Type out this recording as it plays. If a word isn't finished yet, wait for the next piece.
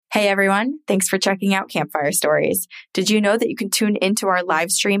Hey everyone, thanks for checking out Campfire Stories. Did you know that you can tune into our live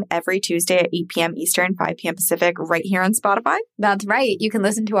stream every Tuesday at 8 p.m. Eastern, 5 p.m. Pacific, right here on Spotify? That's right. You can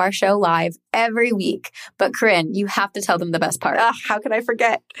listen to our show live every week. But Corinne, you have to tell them the best part. How could I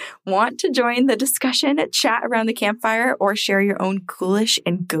forget? Want to join the discussion, chat around the campfire, or share your own ghoulish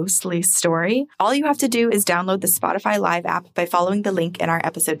and ghostly story? All you have to do is download the Spotify Live app by following the link in our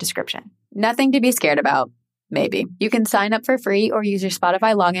episode description. Nothing to be scared about. Maybe. You can sign up for free or use your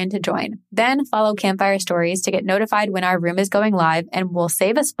Spotify login to join. Then follow Campfire Stories to get notified when our room is going live, and we'll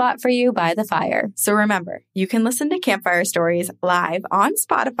save a spot for you by the fire. So remember, you can listen to Campfire Stories live on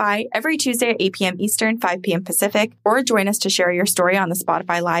Spotify every Tuesday at 8 p.m. Eastern, 5 p.m. Pacific, or join us to share your story on the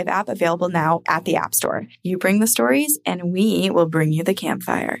Spotify Live app available now at the App Store. You bring the stories, and we will bring you the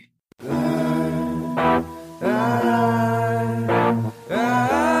campfire.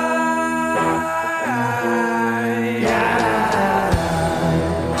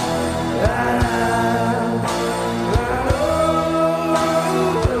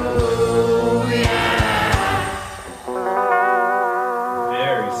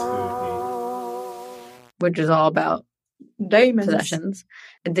 Which is all about Demons.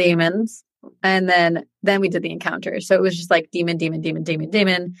 Demons. And then we did the encounters. So it was just like demon. Lots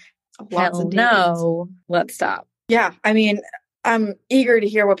of demons. No, let's stop. Yeah, I mean, I'm eager to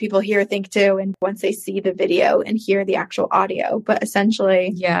hear what people here think too. And once they see the video and hear the actual audio. But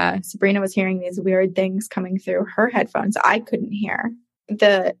essentially, Sabrina was hearing these weird things coming through her headphones I couldn't hear.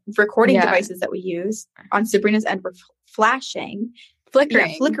 The recording devices that we use on Sabrina's end were flashing.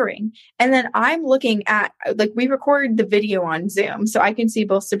 Flickering. And then I'm looking at, like, we recorded the video on Zoom, so I can see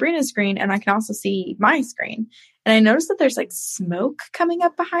both Sabrina's screen and I can also see my screen. And I noticed that there's like smoke coming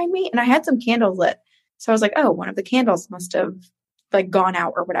up behind me, and I had some candles lit. So I was like, oh, one of the candles must have like gone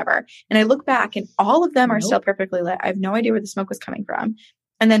out or whatever. And I look back and all of them are still perfectly lit. I have no idea where the smoke was coming from.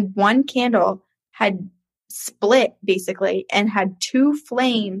 And then one candle had split basically and had two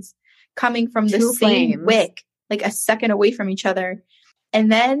flames coming from the same wick, like a second away from each other. And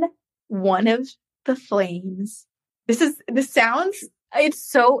then one of the flames, we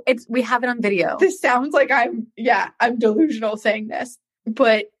have it on video. This sounds like I'm delusional saying this,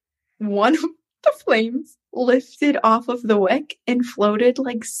 but one of the flames lifted off of the wick and floated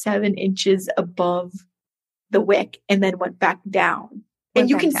like 7 inches above the wick and then went back down. And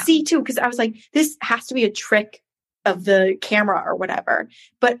you can see too, because I was like, this has to be a trick of the camera or whatever.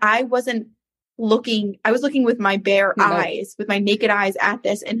 But I was looking with my bare eyes, with my naked eyes at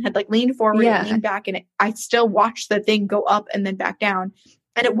this, and had like leaned forward and leaned back, and I still watched the thing go up and then back down.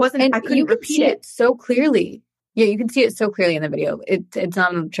 And it wasn't, and I couldn't repeat it so clearly. Yeah, you can see it so clearly in the video. It's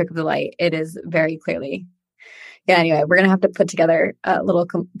not a trick of the light. It is very clearly. Yeah, anyway, we're going to have to put together a little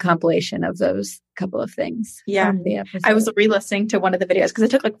compilation of those couple of things. Yeah. I was re-listening to one of the videos because I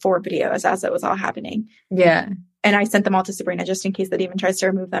took like 4 videos as it was all happening. Yeah. And I sent them all to Sabrina just in case the demon tries to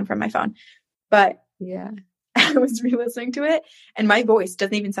remove them from my phone. But I was re-listening to it, and my voice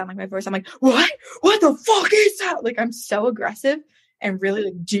doesn't even sound like my voice. I'm like, what? What the fuck is that? Like, I'm so aggressive and really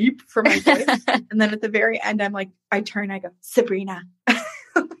like deep for my voice. And then at the very end, I'm like, I turn, I go, Sabrina. I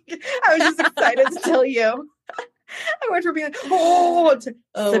was just excited to tell you. I went from being like, oh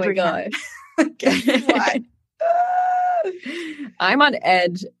Sabrina. My God. I'm on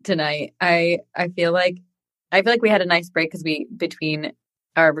edge tonight. I feel like we had a nice break because between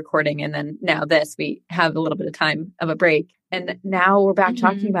our recording and then now we have a little bit of time of a break, and now we're back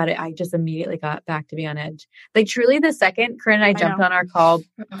talking about it. I just immediately got back to be on edge. Like, truly, the second Corinne and I jumped on our call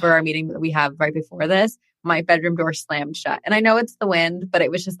for our meeting that we have right before this, my bedroom door slammed shut. And I know it's the wind, but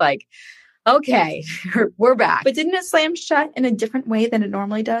it was just like, okay, we're back. But didn't it slam shut in a different way than it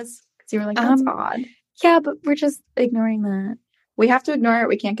normally does? Because you were like, that's odd. Yeah, but we're just ignoring that. We have to ignore it.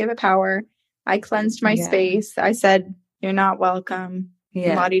 We can't give it power. I cleansed my space. I said, you're not welcome.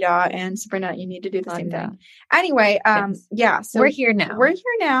 Yeah. La-di-da, and Sabrina, you need to do the same thing. Anyway, so we're here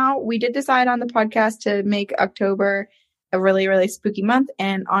now. We did decide on the podcast to make October a really, really spooky month,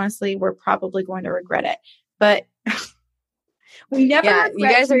 and honestly, we're probably going to regret it. But we never regret you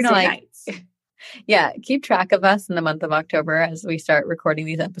guys are gonna nights. Keep track of us in the month of October as we start recording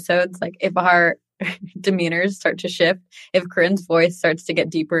these episodes. Like, if our demeanors start to shift, if Corinne's voice starts to get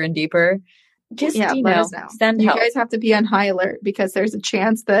deeper and deeper, just let us know. Send help. You guys have to be on high alert, because there's a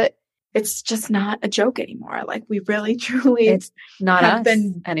chance that it's just not a joke anymore. Like, we really, truly it's not have us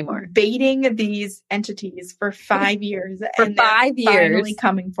been anymore. Baiting these entities for 5 years. For 5 years. Finally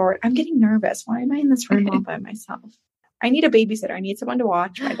coming forward. I'm getting nervous. Why am I in this room all by myself? I need a babysitter. I need someone to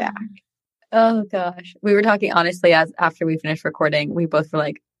watch my back. Oh gosh. We were talking honestly after we finished recording, we both were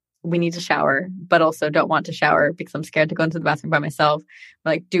like, we need to shower, but also don't want to shower because I'm scared to go into the bathroom by myself.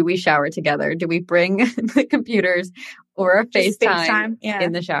 Like, do we shower together? Do we bring the computers or a FaceTime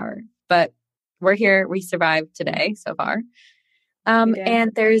in the shower? But we're here. We survived today so far.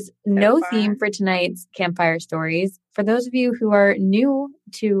 And there's no theme for tonight's Campfire Stories. For those of you who are new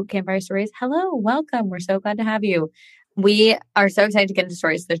to Campfire Stories, hello, welcome. We're so glad to have you. We are so excited to get into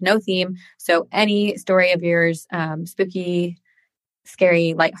stories. There's no theme. So any story of yours, spooky,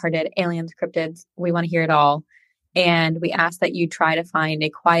 scary, lighthearted, aliens, cryptids, we want to hear it all. And we ask that you try to find a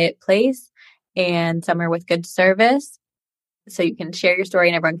quiet place and somewhere with good service so you can share your story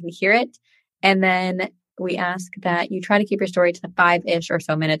and everyone can hear it. And then we ask that you try to keep your story to the 5-ish or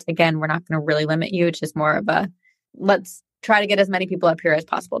so minutes. Again, we're not going to really limit you. It's just more of a, let's try to get as many people up here as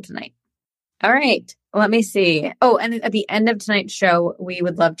possible tonight. All right. Let me see. Oh, and at the end of tonight's show, we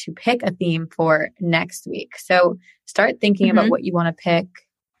would love to pick a theme for next week. So start thinking about what you want to pick,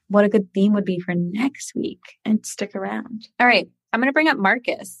 what a good theme would be for next week, and stick around. All right. I'm going to bring up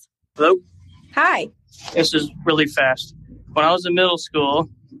Marcus. Hello. Hi. This is really fast. When I was in middle school,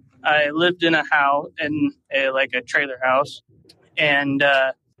 I lived in a house, in a trailer house, and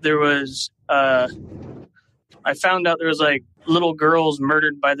there was, I found out there was like little girls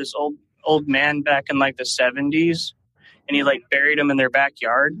murdered by this old man back in like the 70s, and he like buried them in their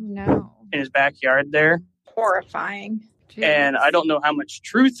backyard. No. In his backyard there. Horrifying. Jeez. And I don't know how much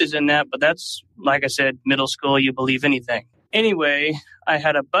truth is in that, but that's, like I said, middle school, you believe anything. Anyway, I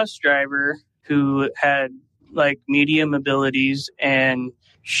had a bus driver who had like medium abilities, and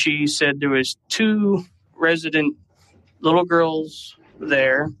she said there was 2 resident little girls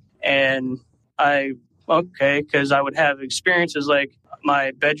there, and because I would have experiences like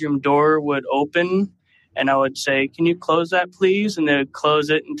my bedroom door would open, and I would say, "Can you close that, please?" And they would close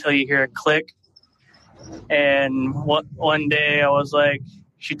it until you hear a click. And one day I was like,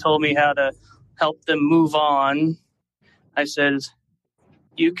 she told me how to help them move on. I said,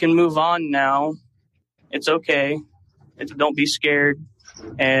 "You can move on now. It's okay. Don't be scared."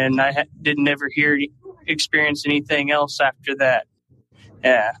 And I didn't ever experience anything else after that.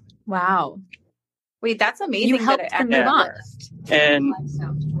 Yeah. Wow. Wait, that's amazing. You helped them move on. And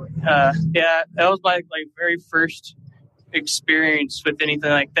that was my very first experience with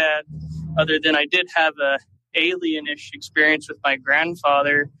anything like that. Other than I did have a alien-ish experience with my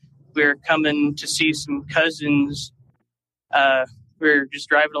grandfather. We were coming to see some cousins. We were just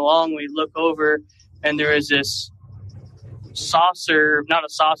driving along. We look over, and there was this saucer, not a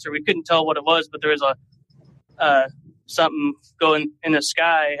saucer, we couldn't tell what it was, but there was a something going in the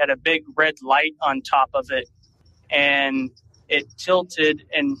sky, had a big red light on top of it, and it tilted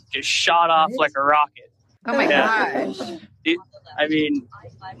and just shot off like a rocket. Oh my gosh. I mean,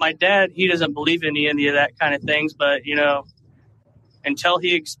 my dad, he doesn't believe in any of that kind of things, but until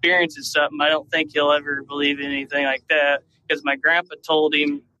he experiences something, I don't think he'll ever believe in anything like that, because my grandpa told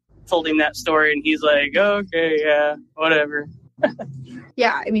him that story, and he's like, "Okay, yeah, whatever."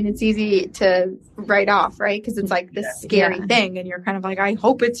 Yeah, I mean, it's easy to write off, right? Because it's like this scary thing, and you're kind of like, I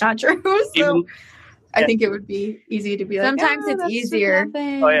hope it's not true. So I think it would be easy to be like, sometimes it's easier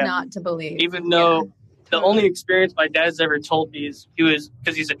not to believe. Even though the only experience my dad's ever told me is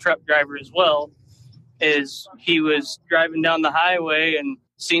because he's a truck driver as well, is he was driving down the highway and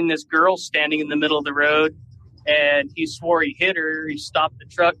seen this girl standing in the middle of the road, and he swore he hit her. He stopped the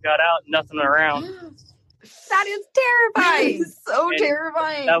truck, got out, nothing around. That is terrifying.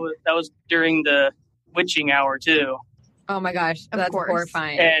 Terrifying. That was during the witching hour too. Oh my gosh, that's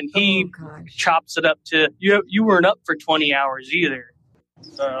horrifying. And he chops it up to you weren't up for 20 hours either.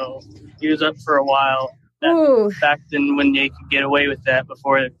 So he was up for a while. Back then when they could get away with that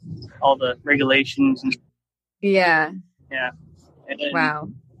before all the regulations. Yeah. And then, wow.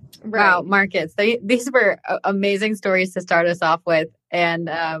 Right. Wow, Marcus, these were amazing stories to start us off with. And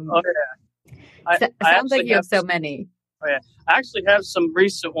sounds like you have so many. Oh, yeah. I actually have some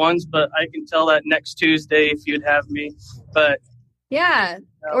recent ones, but I can tell that next Tuesday if you'd have me. But yeah,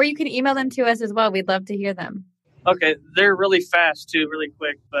 or you can email them to us as well. We'd love to hear them. Okay, they're really fast too, really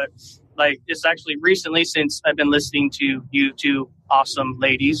quick. But it's actually recently, since I've been listening to you two awesome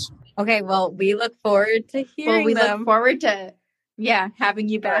ladies. Okay, well, we look forward to hearing them. Look forward to having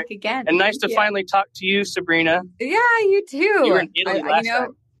you back again. And nice to finally talk to you, Sabrina. Yeah, you too. You were in Italy last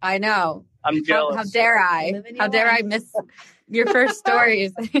time. I know. I'm jealous. How dare I? How dare I miss your first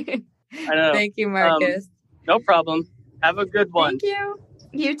stories? I know. Thank you, Marcus. No problem. Have a good one. Thank you.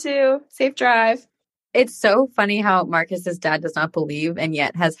 You too. Safe drive. It's so funny how Marcus's dad does not believe and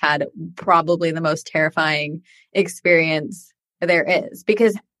yet has had probably the most terrifying experience there is.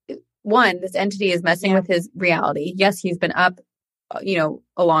 Because one, this entity is messing with his reality. Yes, he's been up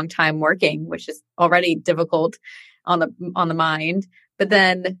a long time working, which is already difficult on the mind. But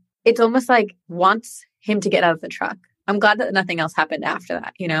then it's almost like wants him to get out of the truck. I'm glad that nothing else happened after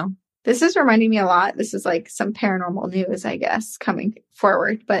that, This is reminding me a lot. This is like some paranormal news, I guess, coming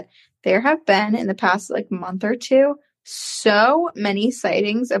forward. But there have been in the past month or two, so many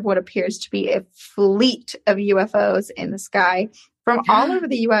sightings of what appears to be a fleet of UFOs in the sky from all over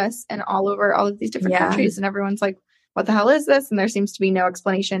the US and all over all of these different countries. And everyone's like, what the hell is this? And there seems to be no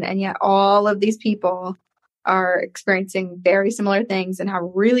explanation. And yet all of these people are experiencing very similar things and have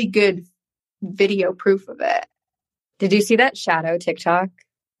really good video proof of it. Did you see that shadow TikTok?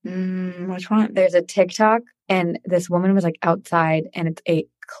 Which one? There's a TikTok and this woman was outside and it's a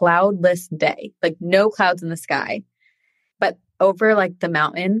cloudless day, no clouds in the sky. But over the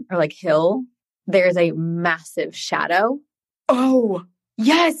mountain or hill, there's a massive shadow. Oh,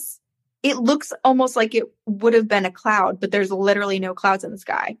 yes. It looks almost like it would have been a cloud, but there's literally no clouds in the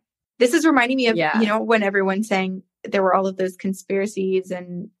sky. This is reminding me of, when everyone's saying there were all of those conspiracies,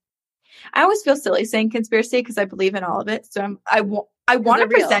 and I always feel silly saying conspiracy because I believe in all of it. So I want to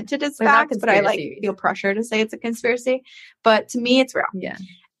present it as fact, but I feel pressure to say it's a conspiracy. But to me, it's real. Yeah.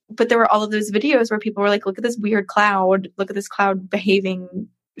 But there were all of those videos where people were like, look at this weird cloud. Look at this cloud behaving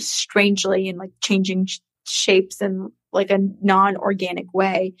strangely and changing shapes in a non-organic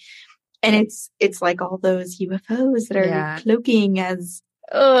way. And it's like all those UFOs that are cloaking as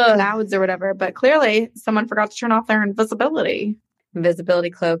clouds or whatever. But clearly someone forgot to turn off their invisibility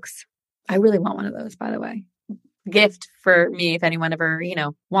cloaks. I really want one of those, by the way. Gift for me if anyone ever,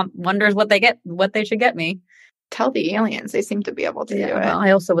 wonders what they should get me. Tell the aliens. They seem to be able to do it. Well,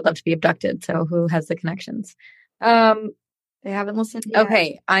 I also would love to be abducted. So who has the connections? They haven't listened yet.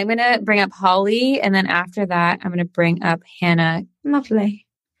 Okay. I'm going to bring up Holly. And then after that, I'm going to bring up Hannah. Lovely.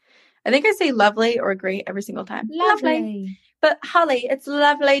 I think I say lovely or great every single time. Lovely. But Holly, it's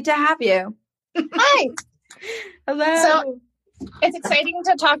lovely to have you. Hi. Hello. So it's exciting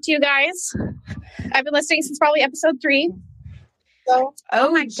to talk to you guys. I've been listening since probably episode 3. So,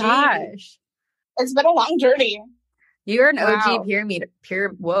 oh my gosh. It's been a long journey. You're an OG pyramid.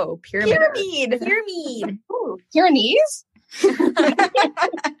 Pyramid. Ooh, Pyrenees?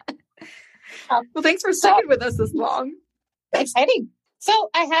 Well, thanks for sticking with us this long. Exciting. So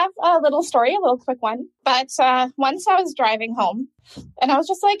I have a little story, a little quick one. But once I was driving home and I was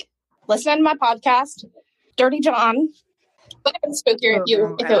just listening to my podcast, Dirty John. Would have been spookier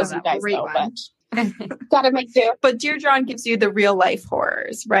if it was you guys, though. But gotta make do. But Dear John gives you the real life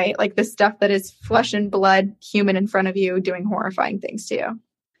horrors, right? The stuff that is flesh and blood, human in front of you, doing horrifying things to you.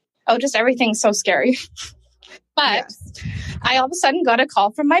 Oh, just everything's so scary. But I all of a sudden got a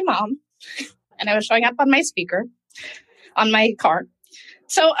call from my mom, and I was showing up on my speaker on my car.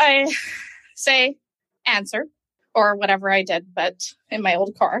 So I say answer or whatever I did, but in my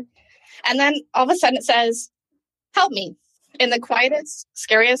old car. And then all of a sudden it says, help me, in the quietest,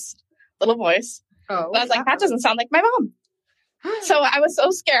 scariest little voice. Oh, and I was like, that doesn't sound like my mom. So I was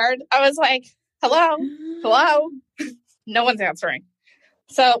so scared. I was like, hello. No one's answering.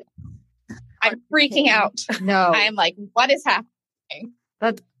 So I'm freaking out. No. I am like, what is happening?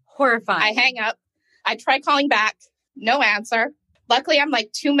 That's horrifying. I hang up. I try calling back. No answer. Luckily, I'm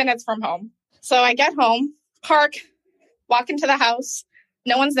 2 minutes from home. So I get home, park, walk into the house.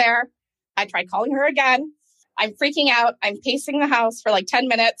 No one's there. I try calling her again. I'm freaking out. I'm pacing the house for 10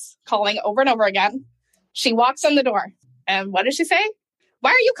 minutes, calling over and over again. She walks in the door. And what does she say? Why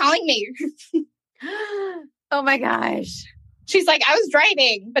are you calling me? Oh my gosh. She's like, I was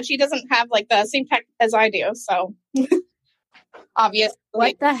driving, but she doesn't have the same tech as I do. So obviously.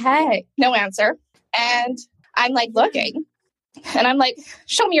 What the heck? No answer. And I'm looking and I'm like,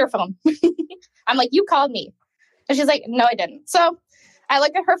 show me your phone. I'm like, you called me. And she's like, no, I didn't. So I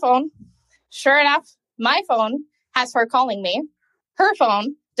look at her phone. Sure enough, my phone has her calling me. Her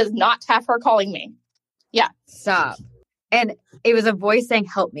phone does not have her calling me. Yeah. Stop. And it was a voice saying,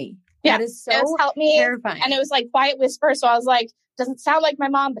 help me. Yeah. That is so help me. Terrifying. And it was quiet whisper. So I was like, doesn't sound like my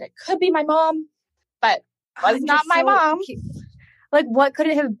mom, but it could be my mom. But it was not my mom. What could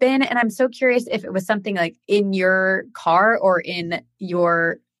it have been? And I'm so curious if it was something in your car or in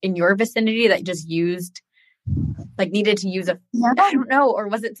your vicinity that just used needed to use I don't know, or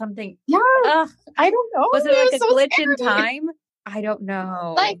was it something? Yeah, I don't know. Was it a glitch in time? I don't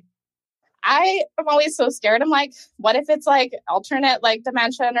know. I am always so scared. I'm like, what if it's alternate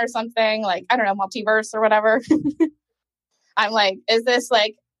dimension or something? I don't know, multiverse or whatever. I'm like, is this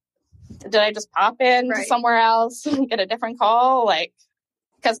did I just pop in to somewhere else and get a different call?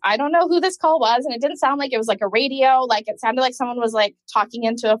 Because I don't know who this call was, and it didn't sound like it was a radio. It sounded like someone was talking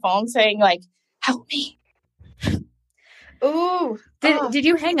into a phone saying help me. Ooh. Did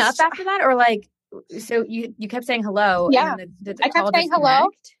you hang up after that, or like, so you kept saying hello? Yeah. And then the I call kept saying disconnect? hello,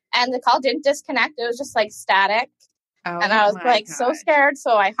 and the call didn't disconnect. It was just like static. Oh, And I was my like gosh. so scared.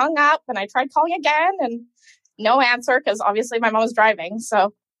 So I hung up and I tried calling again and no answer because obviously my mom was driving.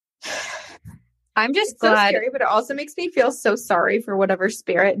 So I'm just It's so glad. scary, but it also makes me feel so sorry for whatever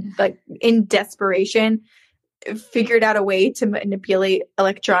spirit, like in desperation, figured out a way to manipulate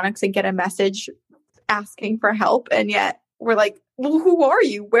electronics and get a message asking for help. And yet we're like, well, who are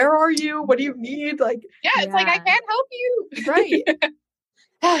you? Where are you? What do you need? Like, yeah, it's like, I can't help you. right.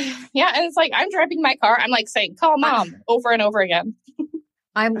 Yeah. And it's like, I'm driving my car. I'm like saying, call mom over and over again.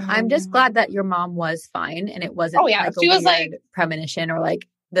 I'm just glad that your mom was fine and it wasn't like she a was weird like premonition or like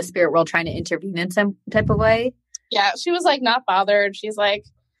the spirit world trying to intervene in some type of way. Yeah, she was like not bothered. She's like,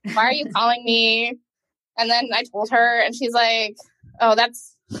 why are you calling me? And then I told her and she's like, oh,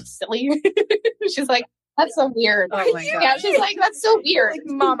 that's silly. She's like, that's so weird. Oh my God. Yeah, she's like, that's so weird. Like,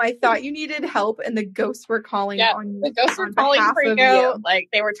 Mom, I thought you needed help and the ghosts were calling on the ghosts were on calling behalf for of you. Like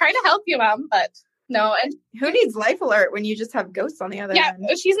they were trying to help you, Mom, but no. And who needs life alert when you just have ghosts on the other end?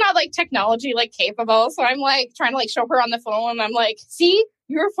 she's not like technology like capable. So I'm like trying to like show her on the phone. I'm like, see,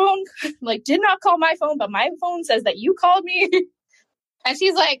 your phone like did not call my phone, but my phone says that you called me. And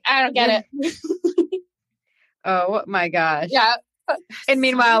she's like, I don't get it. Oh my gosh. Yeah. And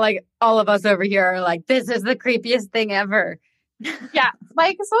meanwhile, like all of us over here are like, this is the creepiest thing ever. Yeah.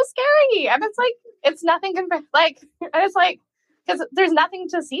 Like so scary. And it's like, it's nothing like, and it's like, because there's nothing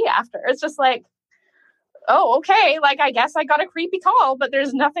to see after. It's just like, oh, okay. Like, I guess I got a creepy call, but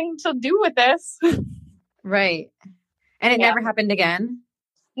there's nothing to do with this. Right. And it never happened again?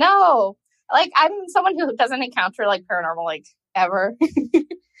 No. Like, I'm someone who doesn't encounter like paranormal, like ever.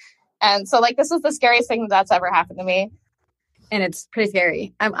 And so like, this is the scariest thing that's ever happened to me. And it's pretty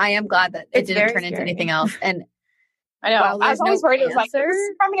scary. I am glad that it didn't turn into anything else. And I know. I was always worried it was like, is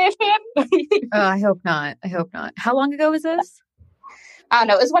this premonition? Oh, I hope not. I hope not. How long ago was this?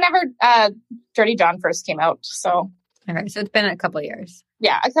 No, it was whenever Dirty John first came out. So okay, so it's been a couple of years.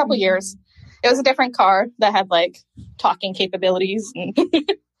 Yeah, a couple years. It was a different car that had like talking capabilities.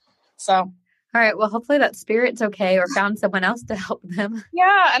 So all right. Well, hopefully that spirit's okay or found someone else to help them.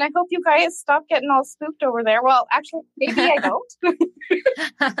 Yeah, and I hope you guys stop getting all spooked over there. Well, actually, maybe I don't,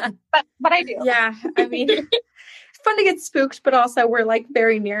 but I do. Yeah, I mean, it's fun to get spooked, but also we're like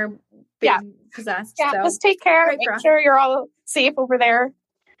very near being possessed. Yeah, so. just take care. Make sure you're all safe over there.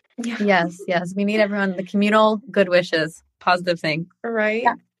 Yeah. Yes. We need everyone. The communal good wishes, positive thing. Right.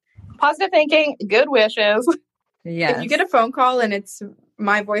 Yeah. Positive thinking, good wishes. Yeah. If you get a phone call and it's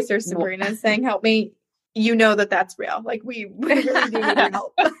my voice or Sabrina saying, help me, you know that's real. Like, we really do need your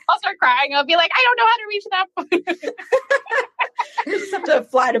help. I'll start crying. I'll be like, I don't know how to reach that. You just have to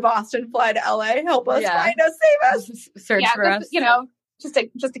fly to Boston, fly to LA, help us, find us, save us. Search for us. You know, just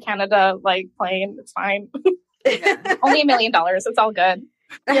a Canada, like, plane. It's fine. Only $1 million. It's all good.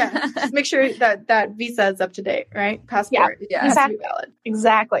 Yeah. Just make sure that visa is up to date, right? Passport. Yeah. Has to be valid.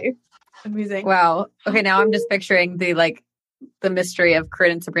 Exactly. Amazing. Wow. Okay. Now I'm just picturing the mystery of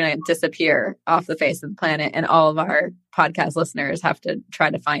Corinne and Sabrina disappear off the face of the planet, and all of our podcast listeners have to try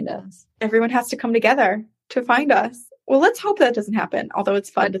to find us. Everyone has to come together to find us. Well, let's hope that doesn't happen, although it's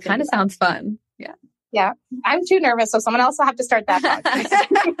fun. It kind of sounds fun. Yeah. Yeah. I'm too nervous, so someone else will have to start that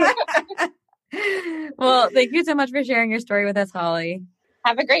podcast. Well, thank you so much for sharing your story with us, Holly.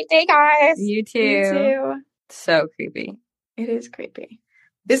 Have a great day, guys. You too. You too. So creepy. It is creepy.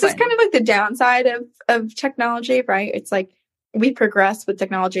 This is kind of like the downside of technology, right? It's like we progress with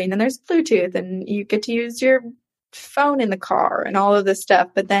technology, and then there's Bluetooth, and you get to use your phone in the car and all of this stuff.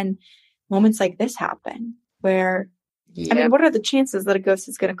 But then moments like this happen where, I mean, what are the chances that a ghost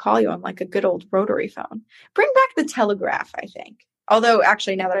is going to call you on like a good old rotary phone? Bring back the telegraph, I think. Although,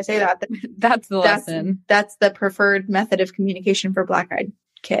 actually, now that I say that, that's the lesson. That's the preferred method of communication for black-eyed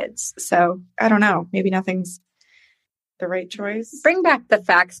kids. So I don't know. Maybe nothing's the right choice. Bring back the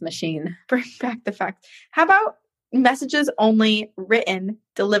fax machine. Bring back the fax. How about messages only written,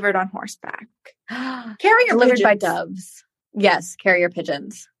 delivered on horseback? Carrier delivered pigeons. by doves. Yes, carrier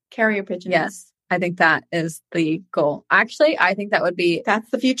pigeons. Carrier pigeons. Yes, I think that is the goal. Actually, I think that would be... That's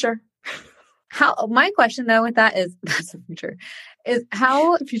the future. My question, though, with that is... That's the future. Is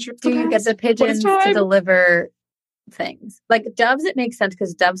how do you get the pigeons to deliver things? Like doves, it makes sense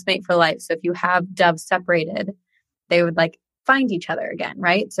because doves mate for life. So if you have doves separated, they would like find each other again,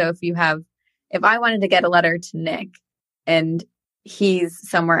 right? So if I wanted to get a letter to Nick and he's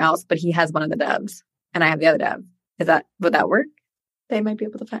somewhere else, but he has one of the doves and I have the other dove, would that work? They might be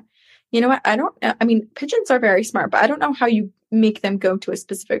able to find. You know what? I mean, pigeons are very smart, but I don't know how you make them go to a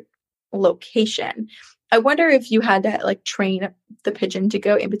specific location. I wonder if you had to like train the pigeon to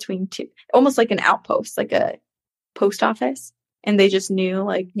go in between two, almost like an outpost, like a post office. And they just knew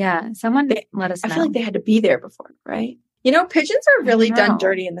like, someone let us know. I feel like they had to be there before, right? You know, pigeons are really done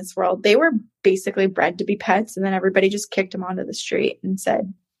dirty in this world. They were basically bred to be pets. And then everybody just kicked them onto the street and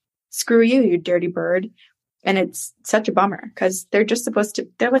said, screw you, you dirty bird. And it's such a bummer because they're just supposed to,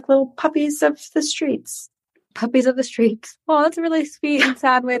 they're like little puppies of the streets. Puppies of the streets. Well, that's a really sweet and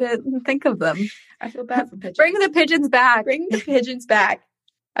sad way to think of them. I feel bad for pigeons. Bring the pigeons back. Bring the pigeons back.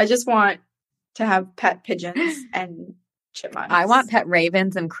 I just want to have pet pigeons and chipmunks. I want pet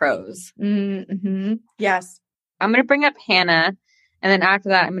ravens and crows. Mm-hmm. Yes. I'm going to bring up Hannah. And then after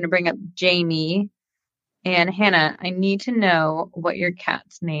that, I'm going to bring up Jamie. And Hannah, I need to know what your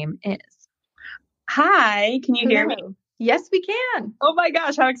cat's name is. Hi, can you hear me? Yes, we can. Oh my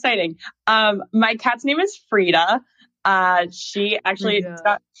gosh, how exciting. My cat's name is Frida. She actually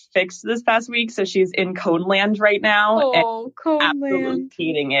got fixed this past week, so she's in Coneland right now. Oh, Coneland. Absolutely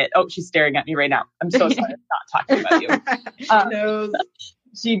hating it. Oh, she's staring at me right now. I'm so sorry I'm not talking about you. She knows.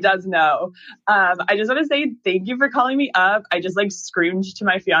 She does know. I just want to say thank you for calling me up. I just like screamed to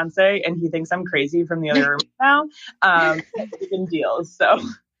my fiance and he thinks I'm crazy from the other room now. Making deals, so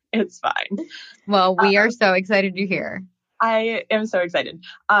it's fine. Well, we are so excited to hear. I am so excited.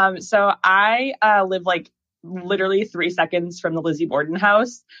 So I live like literally 3 seconds from the Lizzie Borden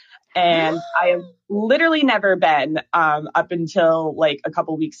house. And I have literally never been up until like a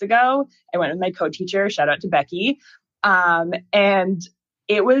couple weeks ago. I went with my co-teacher, shout out to Becky. And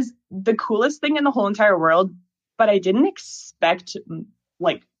it was the coolest thing in the whole entire world, but I didn't expect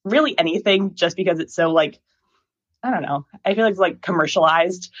like really anything just because it's so like, I don't know. I feel like it's like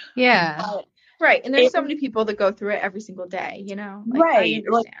commercialized. Yeah. Right. And there's so many people that go through it every single day, you know? Like, right. I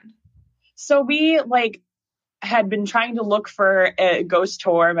understand. So we like had been trying to look for a ghost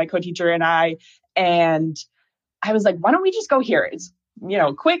tour, my co-teacher and I was like, why don't we just go here? It's, you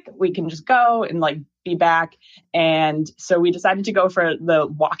know, quick. We can just go and like be back. And so we decided to go for the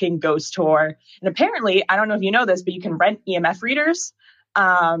walking ghost tour. And apparently, I don't know if you know this, but you can rent EMF readers.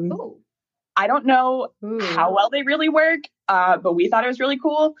 I don't know how well they really work, but we thought it was really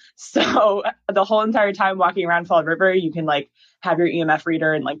cool. So the whole entire time walking around Fall River, you can like have your EMF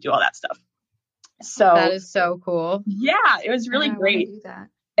reader and like do all that stuff. So that is so cool. Yeah, it was really great. Do that.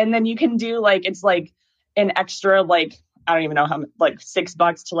 And then you can do like, it's like an extra, like, I don't even know how much, like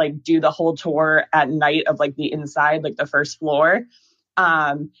 $6 to like do the whole tour at night of like the inside, like the first floor.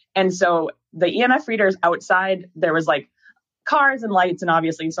 And so the EMF readers outside, there was like cars and lights and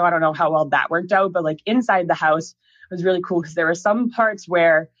obviously, so I don't know how well that worked out, but like inside the house was really cool because there were some parts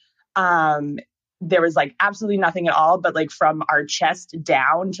where there was like absolutely nothing at all, but like from our chest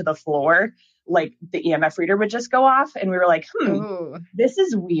down to the floor, like the EMF reader would just go off and we were like, this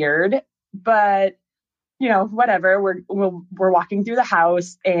is weird, but you know, whatever, we're walking through the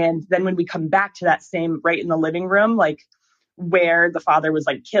house. And then when we come back to that same right in the living room, like where the father was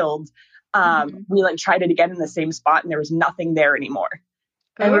like killed, we like tried it again in the same spot and there was nothing there anymore.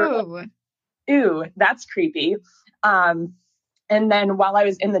 And we were like, ew, that's creepy. And then while I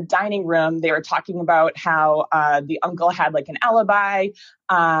was in the dining room, they were talking about how the uncle had like an alibi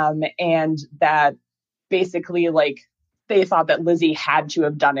and that basically like they thought that Lizzie had to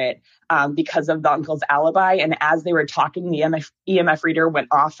have done it because of the uncle's alibi. And as they were talking, the EMF reader went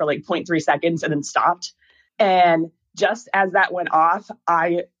off for like 0.3 seconds and then stopped. And just as that went off,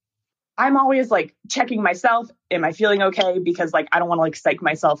 I'm always like checking myself. Am I feeling okay? Because like, I don't want to like psych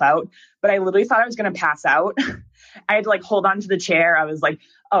myself out, but I literally thought I was going to pass out. I had to like hold on to the chair. I was like,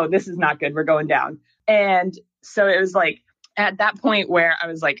 oh, this is not good. We're going down. And so it was like at that point where I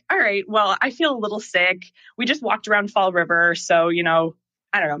was like, all right, well, I feel a little sick. We just walked around Fall River. So, you know,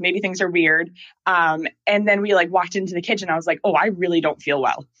 I don't know, maybe things are weird. And then we like walked into the kitchen. I was like, oh, I really don't feel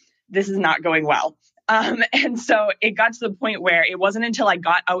well. This is not going well. And so it got to the point where it wasn't until I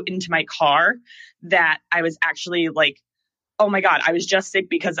got out into my car that I was actually like, oh my God, I was just sick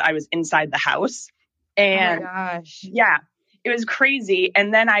because I was inside the house. And oh my gosh. Yeah, it was crazy.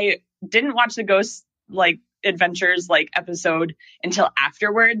 And then I didn't watch the Ghost like Adventures like episode until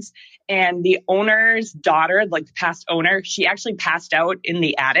afterwards. And the owner's daughter, like the past owner, she actually passed out in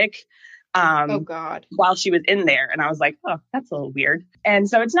the attic. Oh God. While she was in there. And I was like, oh, that's a little weird. And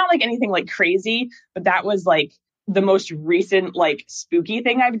so it's not like anything like crazy, but that was like the most recent like spooky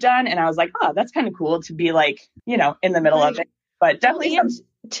thing I've done. And I was like, oh, that's kind of cool to be like, you know, in the middle of it. But definitely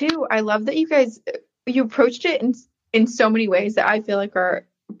too, I love that you approached it in so many ways that I feel like are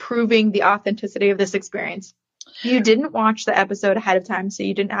proving the authenticity of this experience. You didn't watch the episode ahead of time, so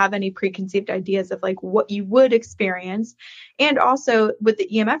you didn't have any preconceived ideas of like what you would experience. And also with the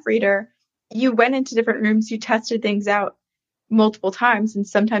EMF reader, you went into different rooms, you tested things out multiple times, and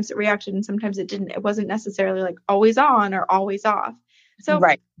sometimes it reacted and sometimes it didn't. It wasn't necessarily like always on or always off. So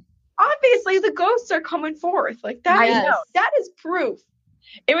obviously the ghosts are coming forth. Like that is proof.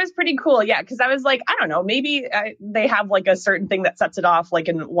 It was pretty cool. Yeah. Cause I was like, I don't know, maybe they have like a certain thing that sets it off like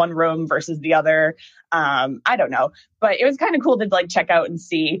in one room versus the other. I don't know, but it was kind of cool to like check out and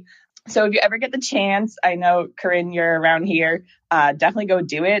see. So if you ever get the chance, I know, Corinne, you're around here, definitely go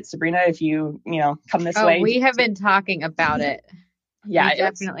do it. Sabrina, if you come this way. We have been talking about it. Yeah, we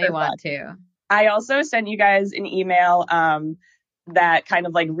definitely want to. I also sent you guys an email that kind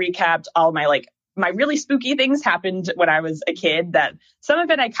of like recapped all my really spooky things happened when I was a kid. That some of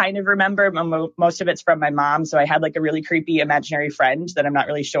it I kind of remember, most of it's from my mom. So I had like a really creepy imaginary friend that I'm not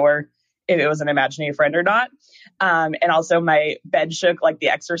really sure if it was an imaginary friend or not. And also my bed shook like The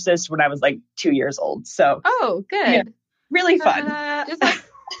Exorcist when I was like 2 years old. So good. Yeah, really fun. Just like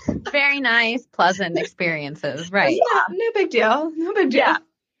very nice, pleasant experiences. Right. Yeah, no big deal. Yeah.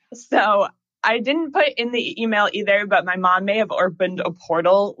 So I didn't put in the email either, but my mom may have opened a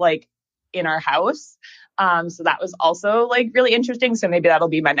portal like in our house. So that was also like really interesting. So maybe that'll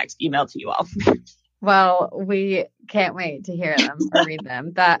be my next email to you all. Well, we can't wait to hear them or read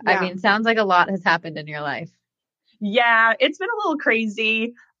them. I mean, sounds like a lot has happened in your life. Yeah, it's been a little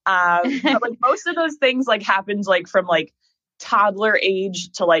crazy. But like most of those things like happened like from like toddler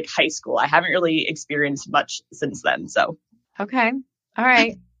age to like high school. I haven't really experienced much since then. So okay. All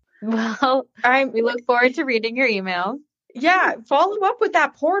right. Well, we look forward to reading your emails. Yeah, follow up with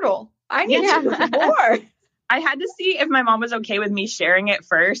that portal. I need to know more. I had to see if my mom was okay with me sharing it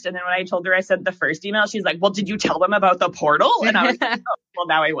first. And then when I told her I sent the first email, she's like, well, did you tell them about the portal? And I was like, oh, well,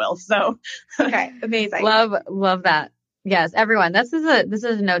 now I will. So, okay. Amazing. Love that. Yes. Everyone, this is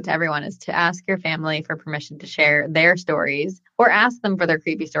a note to everyone, is to ask your family for permission to share their stories or ask them for their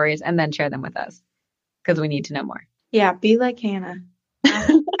creepy stories and then share them with us because we need to know more. Yeah. Be like Hannah.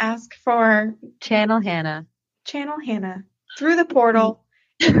 Ask for Channel Hannah through the portal.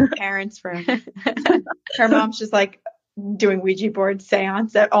 In her parents' room. Her mom's just like doing Ouija board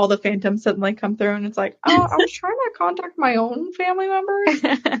seance that all the phantoms suddenly come through, and it's like, oh, I was trying to contact my own family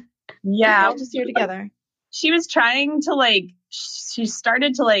members. Yeah, all just here together. She was trying to she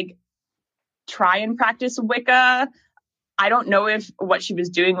started to try and practice Wicca. I don't know if what she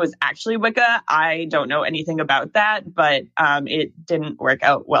was doing was actually Wicca. I don't know anything about that, but it didn't work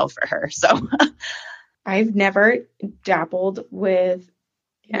out well for her. So I've never dabbled with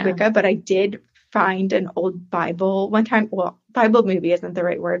Wicca, but I did find an old Bible one time. Well, Bible movie isn't the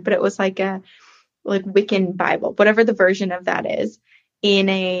right word, but it was like a Wiccan Bible, whatever the version of that is, in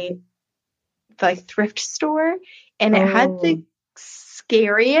a thrift store, and it had the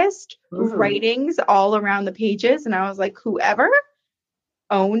scariest writings all around the pages, and I was like, whoever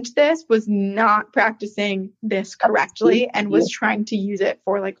owned this was not practicing this correctly and was trying to use it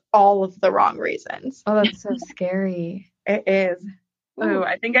for all of the wrong reasons. Oh, that's so scary. It is. Oh,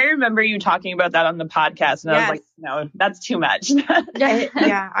 I think I remember you talking about that on the podcast, and I was like, no, that's too much.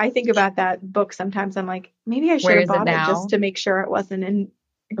 I think about that book sometimes. I'm like, maybe I should have bought it just to make sure it wasn't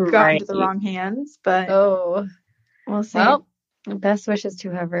got into the wrong hands. But we'll see. Well, best wishes to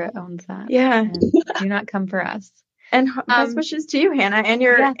whoever owns that. Yeah, do not come for us. And best wishes to you, Hannah, and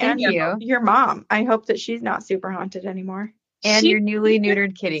your mom. I hope that she's not super haunted anymore. And your newly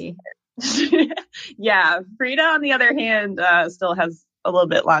neutered kitty. Yeah, Frida, on the other hand, still has a little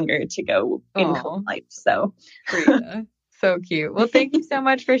bit longer to go in life. So, Frida, so cute. Well, thank you so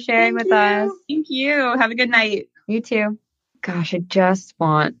much for sharing with us. Thank you. Have a good night. You too. Gosh, I just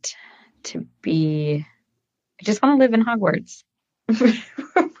want to live in Hogwarts.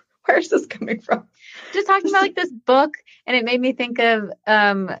 Where's this coming from? Just talking about this book, and it made me think of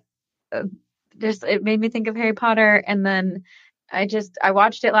Harry Potter, and then I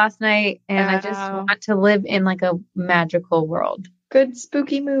watched it last night, and I just want to live in a magical world. Good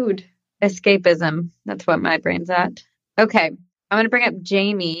spooky mood. Escapism. That's what my brain's at. Okay. I'm going to bring up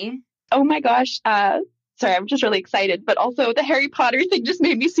Jamie. Oh my gosh. Sorry, I'm just really excited. But also the Harry Potter thing just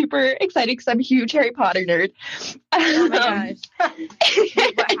made me super excited because I'm a huge Harry Potter nerd. Oh my gosh.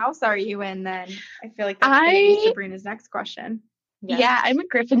 What house are you in then? I feel like that's going to be Sabrina's next question. Yeah, I'm a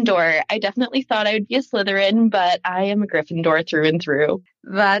Gryffindor. I definitely thought I would be a Slytherin, but I am a Gryffindor through and through.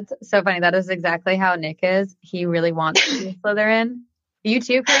 That's so funny. That is exactly how Nick is. He really wants to be a Slytherin. You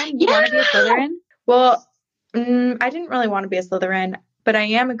too, Corinne? You want to be a Slytherin? Well, I didn't really want to be a Slytherin, but I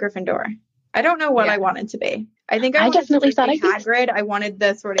am a Gryffindor. I don't know what I wanted to be. I think I definitely thought I'd be Hagrid. I wanted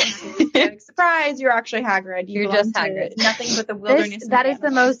the sort of surprise. You're actually Hagrid. You're just Hagrid. Nothing but the wilderness. That is the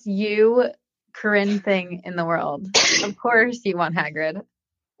most you, Corinne, thing in the world. Of course you want Hagrid.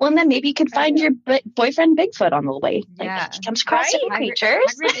 Well, and then maybe you could find your boyfriend Bigfoot on the way. Yeah. Like, he comes across different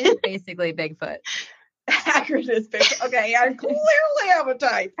creatures. Hagrid is basically Bigfoot. Hagrid is Bigfoot. Okay, I clearly have a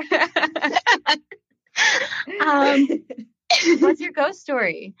type. What's your ghost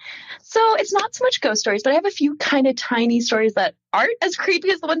story? So it's not so much ghost stories, but I have a few kind of tiny stories that aren't as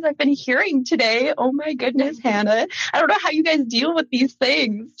creepy as the ones I've been hearing today. Oh my goodness, Hannah. I don't know how you guys deal with these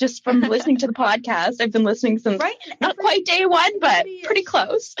things just from listening to the podcast. I've been listening since not quite day one, but pretty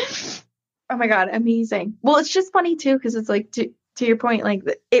close. Oh my God, amazing. Well, it's just funny too, because it's like, to your point, like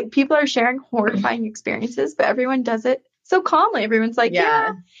people are sharing horrifying experiences, but everyone does it so calmly. Everyone's like,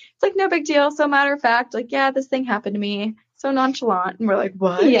 yeah, it's like no big deal. So matter of fact, like, yeah, this thing happened to me. So nonchalant. And we're like,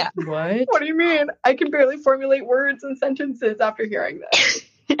 what? Yeah. What? What do you mean? I can barely formulate words and sentences after hearing this.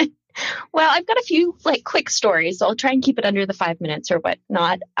 Well, I've got a few like quick stories, so I'll try and keep it under the 5 minutes or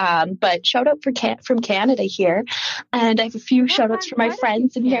whatnot. But shout out from Canada here. And I have a few shout outs for my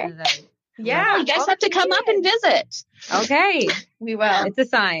friends in here. Yeah. You guys have to come up and visit. Okay. We will. It's a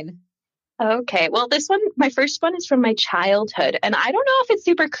sign. Okay. Well, my first one is from my childhood. And I don't know if it's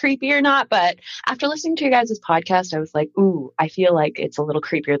super creepy or not, but after listening to your guys' podcast, I was like, ooh, I feel like it's a little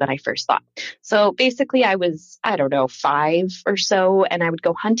creepier than I first thought. So basically I was, 5 or so, and I would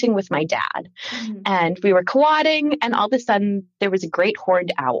go hunting with my dad. Mm-hmm. And we were quadding, and all of a sudden there was a great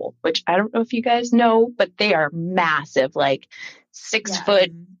horned owl, which I don't know if you guys know, but they are massive, like 6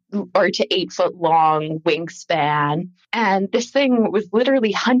 foot or to 8 foot long wingspan. And this thing was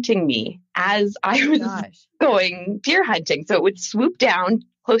literally hunting me as I was going deer hunting. So it would swoop down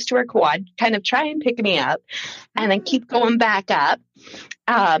close to our quad, kind of try and pick me up, and then keep going back up.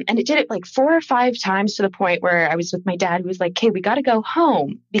 And it did it like 4 or 5 times, to the point where I was with my dad, who was like, "Hey, we got to go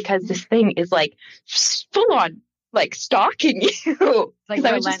home because this thing is like full on like stalking you." Because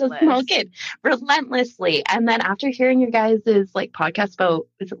I was just a small kid, relentlessly. And then after hearing your guys' like podcast about,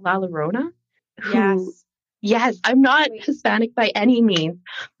 is it La Llorona? Yes, I'm not Hispanic by any means,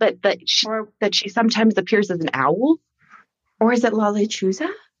 but that she sometimes appears as an owl. Or is it La Lechuza?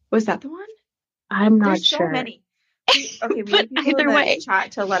 Was that the one? I'm not sure. There's so many. Okay, we need people in the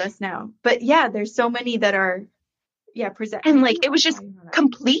chat to let us know. But yeah, there's so many that are present. And like it was just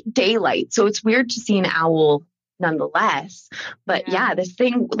complete daylight, so it's weird to see an owl nonetheless. But yeah, this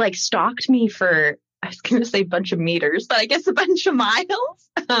thing like stalked me for, I was going to say a bunch of meters, but I guess a bunch of miles.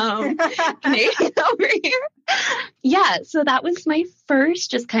 Canadian over here. Yeah, so that was my first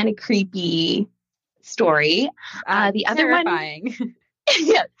just kind of creepy story. The other terrifying. One,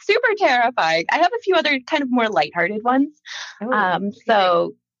 yeah, super terrifying. I have a few other kind of more lighthearted ones.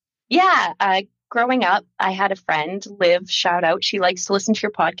 Growing up, I had a friend, Liv, shout out. She likes to listen to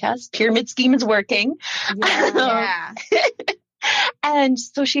your podcast. Pyramid Scheme is working. Yeah. And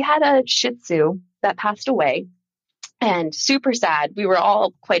so she had a Shih Tzu that passed away, and super sad. We were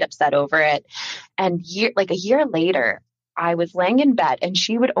all quite upset over it. And a year later, I was laying in bed, and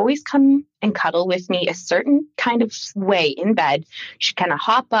she would always come and cuddle with me a certain kind of way in bed. She'd kind of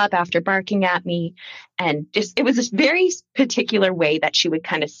hop up after barking at me, and just, it was this very particular way that she would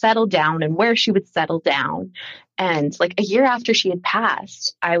kind of settle down and where she would settle down. And like a year after she had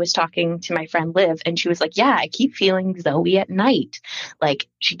passed, I was talking to my friend Liv, and she was like, yeah, I keep feeling Zoe at night. Like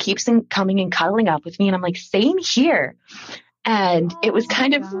she keeps coming and cuddling up with me. And I'm like, same here. And it was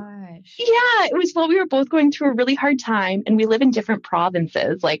kind of, it was while we were both going through a really hard time, and we live in different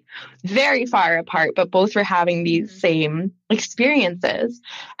provinces, like very far apart, but both were having these same experiences.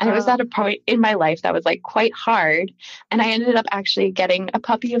 And it was at a point in my life that was like quite hard. And I ended up actually getting a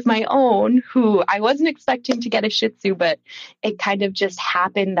puppy of my own, who I wasn't expecting to get a Shih Tzu, but it kind of just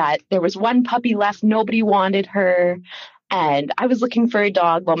happened that there was one puppy left. Nobody wanted her. And I was looking for a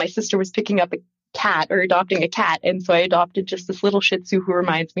dog while my sister was picking up a cat or adopting a cat, and so I adopted just this little Shih Tzu who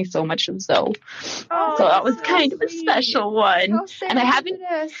reminds me so much of Zoe. So that was kind of a special one. And I haven't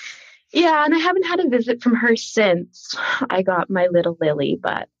had a visit from her since I got my little Lily,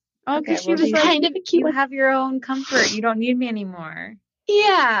 but she was kind of a cute. You have your own comfort. You don't need me anymore.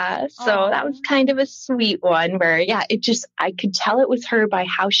 Yeah, so that was kind of a sweet one where, I could tell it was her by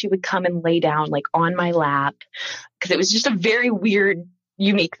how she would come and lay down like on my lap, because it was just a very weird,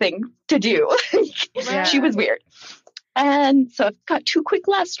 unique thing to do. She was weird. And so I've got 2 quick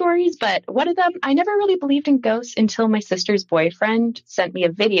last stories, but one of them, I never really believed in ghosts until my sister's boyfriend sent me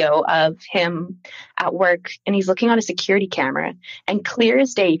a video of him at work, and he's looking on a security camera, and clear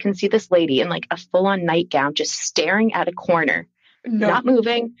as day, you can see this lady in like a full-on nightgown just staring at a corner, not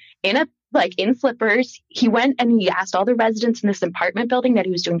moving, in slippers. He went and he asked all the residents in this apartment building that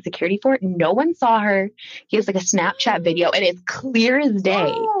he was doing security for. No one saw her. He has like a Snapchat video, and it's clear as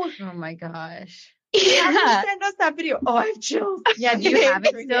day. Oh my gosh. Yeah. Send us that video. Oh, I have chills. Yeah, do you have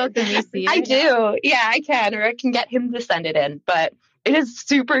it still? Can we see it? I do. Yeah, I can, or I can get him to send it in. But it is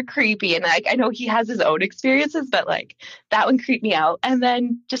super creepy. And like, I know he has his own experiences, but like that one creeped me out. And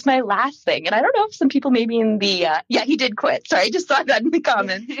then just my last thing, and I don't know if some people maybe in the, yeah, he did quit. Sorry, I just saw that in the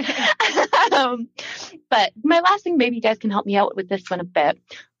comments. But my last thing, maybe you guys can help me out with this one a bit.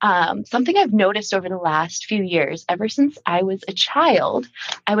 Something I've noticed over the last few years, ever since I was a child,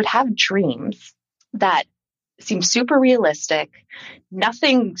 I would have dreams that seem super realistic.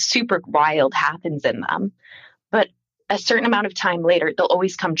 Nothing super wild happens in them, but a certain amount of time later, they'll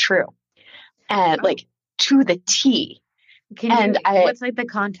always come true, and like to the T. What's like the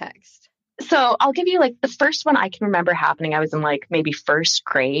context? So I'll give you like the first one I can remember happening. I was in like maybe first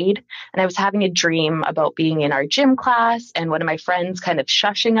grade, and I was having a dream about being in our gym class and one of my friends kind of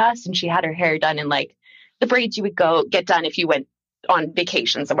shushing us, and she had her hair done in like the braids you would go get done if you went on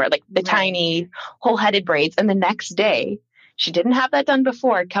vacation somewhere, like the tiny whole-headed braids. And the next day, she didn't have that done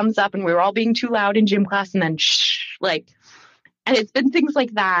before. It comes up and we were all being too loud in gym class, and then and it's been things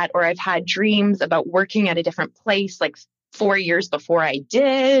like that. Or I've had dreams about working at a different place like 4 years before I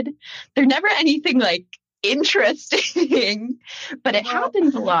did. They're never anything like interesting, but it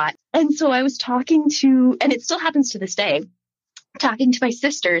happens a lot. And so I was talking to, and it still happens to this day, talking to my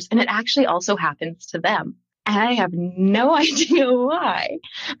sisters, and it actually also happens to them. And I have no idea why.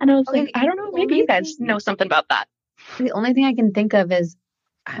 And I was like, I don't know, maybe you guys know something about that. The only thing I can think of is,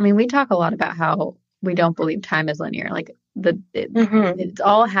 I mean, we talk a lot about how we don't believe time is linear. Like it's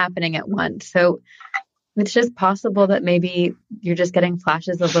all happening at once. So it's just possible that maybe you're just getting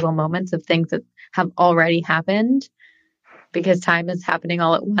flashes of little moments of things that have already happened because time is happening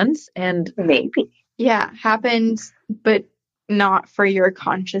all at once. And maybe. Yeah, happened, but not for your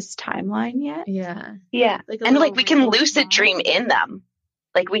conscious timeline yet. Yeah. Yeah. And like we can lucid dream in them.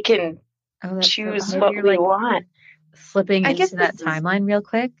 Like we can choose what we want. Slipping into that timeline real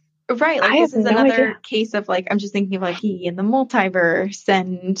quick. Right. Like this is another case of like, I'm just thinking of like he and the multiverse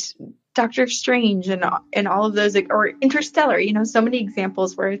and Doctor Strange and all of those, or Interstellar, you know, so many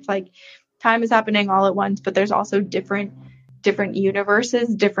examples where it's like time is happening all at once, but there's also different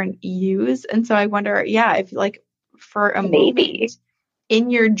universes, different yous. And so I wonder, if like for a moment in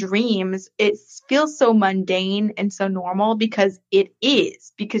your dreams, it feels so mundane and so normal because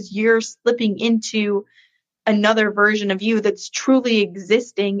you're slipping into another version of you that's truly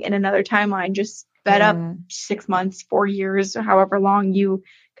existing in another timeline, just sped up 6 months, 4 years, however long you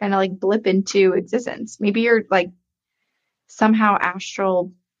kind of like blip into existence. Maybe you're like somehow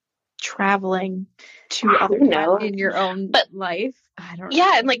astral traveling to other timelines in your own life. I don't know.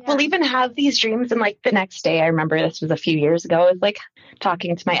 Yeah, and like we'll even have these dreams, and like the next day, I remember this was a few years ago. I was like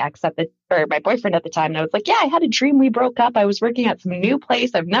talking to my ex or my boyfriend at the time, and I was like, I had a dream we broke up. I was working at some new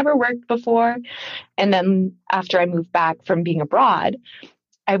place I've never worked before, and then after I moved back from being abroad,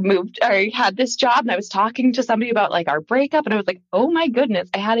 I had this job, and I was talking to somebody about like our breakup, and I was like, oh my goodness,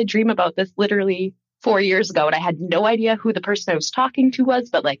 I had a dream about this literally 4 years ago, and I had no idea who the person I was talking to was,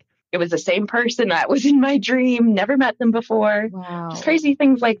 but like it was the same person that was in my dream, never met them before. Wow. Just crazy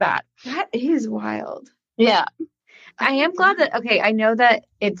things like that. That is wild. Yeah. I am glad that, I know that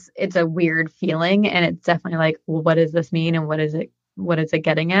it's a weird feeling, and it's definitely like, well, what does this mean? And what is it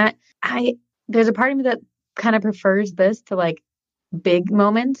getting at? There's a part of me that kind of prefers this to like big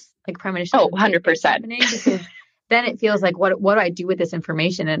moments, like premonition. Oh, 100%. Because then it feels like, what do I do with this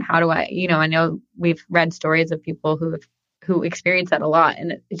information? And how do I, I know we've read stories of people who experience that a lot.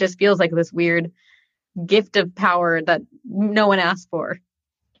 And it just feels like this weird gift of power that no one asked for.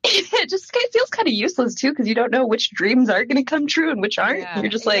 It feels kind of useless too, because you don't know which dreams are going to come true and which aren't.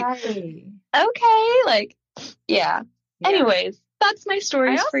 You're just like, okay, like, yeah. Anyways, that's my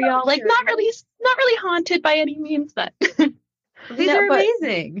stories for y'all. Like, not really haunted by any means, but these are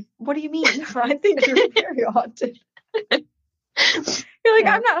amazing. What do you mean? I think you're very haunted. You're like,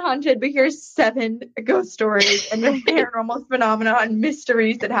 I'm not haunted, but here's 7 ghost stories and the paranormal phenomena and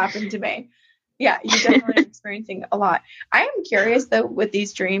mysteries that happened to me. Yeah, you definitely are experiencing a lot. I am curious, though, with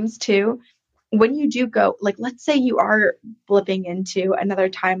these dreams, too, when you do go, like, let's say you are blipping into another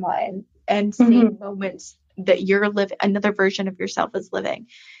timeline and seeing moments that you're living, another version of yourself is living.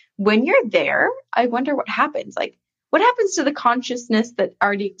 When you're there, I wonder what happens. Like, what happens to the consciousness that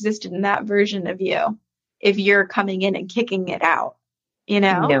already existed in that version of you if you're coming in and kicking it out?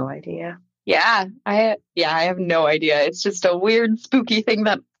 No idea. Yeah, I have no idea. It's just a weird, spooky thing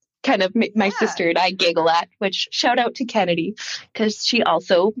that kind of my sister and I giggle at, which shout out to Kennedy, because she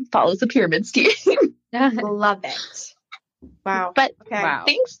also follows a pyramid scheme. Love it. Wow. But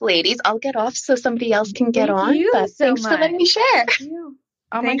thanks, ladies. I'll get off so somebody else can get on. But thanks for letting me share.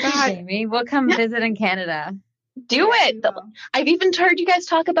 Oh Thank my God. you, Jamie. We'll come visit in Canada. Do it. I've even heard you guys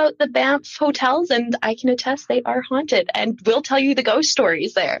talk about the Banff hotels, and I can attest they are haunted, and we'll tell you the ghost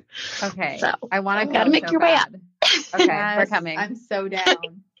stories there. Okay. So I want to go. Gotta make your way up. Okay, Yes, we're coming. I'm so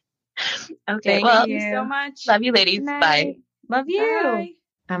down. Okay. Thank you so much. Love you, ladies. Good night. Bye. Love you. Bye.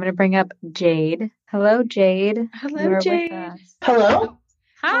 I'm going to bring up Jade. Hello, Jade. Hello, You're Jade. with us. Hello?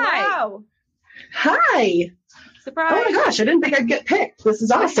 Hi. Hello. Hi. Surprise. Oh my gosh, I didn't think I'd get picked. This is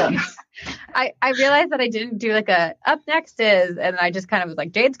awesome. I realized that I didn't do like a up next is, and I just kind of was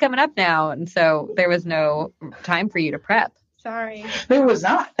like, Jade's coming up now. And so there was no time for you to prep. Sorry. There was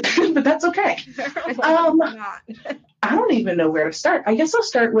not, but that's okay. I don't even know where to start. I guess I'll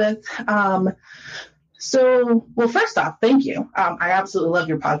start with, well, first off, thank you. I absolutely love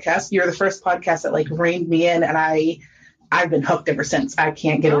your podcast. You're the first podcast that like reined me in, and I've been hooked ever since. I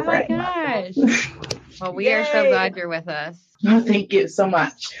can't get over it. Oh my gosh. Well, we are so glad you're with us. Oh, thank you so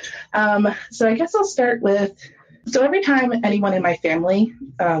much. So I guess I'll start with, so every time anyone in my family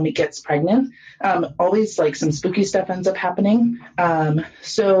gets pregnant, always like some spooky stuff ends up happening.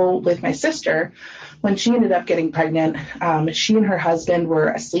 So with my sister, when she ended up getting pregnant, she and her husband were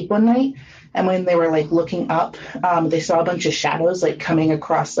asleep one night. And when they were like looking up, they saw a bunch of shadows like coming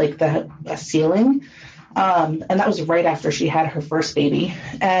across like the ceiling. And that was right after she had her first baby.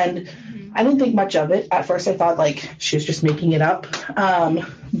 And I didn't think much of it. At first I thought like she was just making it up.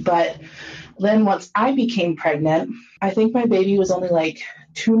 But then once I became pregnant, I think my baby was only like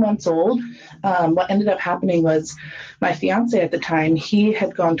 2 months old. What ended up happening was my fiance at the time, he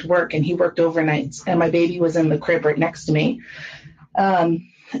had gone to work and he worked overnights, and my baby was in the crib right next to me.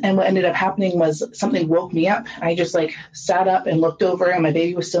 And what ended up happening was something woke me up. I just like sat up and looked over, and my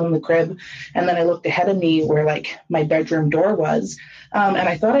baby was still in the crib. And then I looked ahead of me where like my bedroom door was. And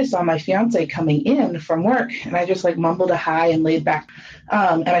I thought I saw my fiance coming in from work, and I just like mumbled a hi and laid back.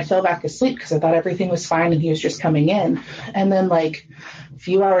 And I fell back asleep because I thought everything was fine and he was just coming in. And then like a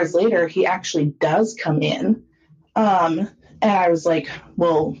few hours later, he actually does come in. And I was like,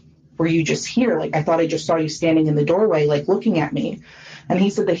 well, were you just here? Like, I thought I just saw you standing in the doorway, like looking at me. And he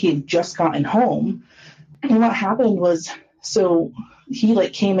said that he had just gotten home. And what happened was, so he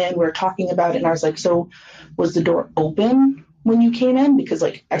like came in, we were talking about it, and I was like, so was the door open when you came in? Because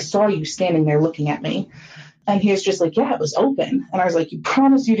like I saw you standing there looking at me. And he was just like, yeah, it was open. And I was like, you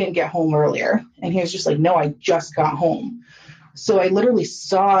promise you didn't get home earlier? And he was just like, no, I just got home. So I literally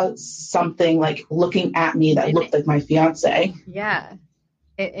saw something like looking at me that looked like my fiance. Yeah.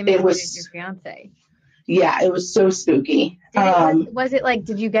 It was your fiance. Yeah, it was so spooky. Was it like,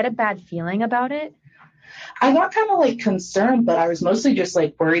 did you get a bad feeling about it? I got kind of like concerned, but I was mostly just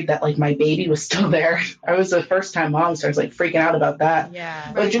like worried that like my baby was still there. I was a first time mom, so I was like freaking out about that.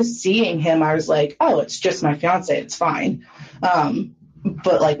 Yeah. But just seeing him, I was like, oh, it's just my fiance. It's fine.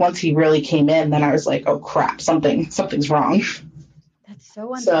 But like once he really came in, then I was like, oh crap, something's wrong. That's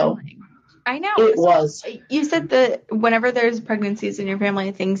so unsettling. I know. It was. You said that whenever there's pregnancies in your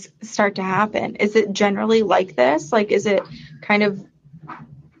family, things start to happen. Is it generally like this? Like, is it kind of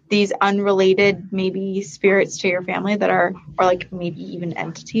these unrelated maybe spirits to your family that are, or like maybe even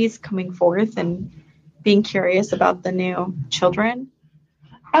entities coming forth and being curious about the new children?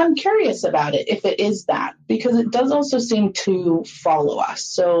 I'm curious about it, if it is that, because it does also seem to follow us.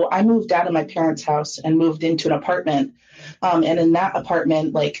 So I moved out of my parents' house and moved into an apartment. And in that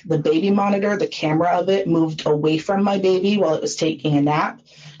apartment, like the baby monitor, the camera of it moved away from my baby while it was taking a nap.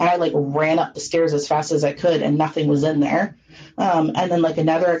 And I like ran up the stairs as fast as I could, and nothing was in there. And then like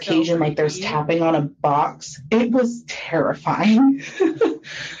another occasion, like there's tapping on a box. It was terrifying.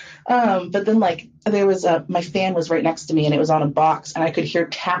 But then like there was my fan was right next to me, and it was on a box, and I could hear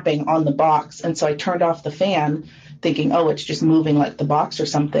tapping on the box. And so I turned off the fan thinking, oh, it's just moving like the box or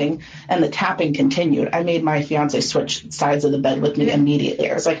something. And the tapping continued. I made my fiance switch sides of the bed with me immediately.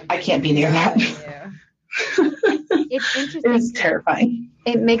 I was like, I can't be near that. It's interesting. It was terrifying.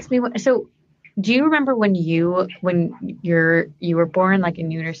 It makes me, so do you remember when you were born, like,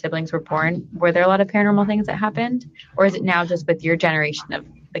 and you and your siblings were born, were there a lot of paranormal things that happened? Or is it now just with your generation of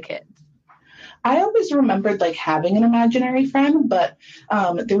the kids? I always remembered like having an imaginary friend, but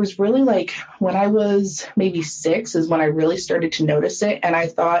there was really like when I was maybe 6 is when I really started to notice it. And I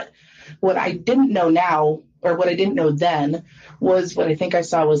thought what I didn't know now, or what I didn't know then, was what I think I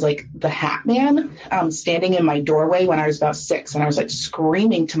saw was like the Hat Man standing in my doorway when I was about 6. And I was like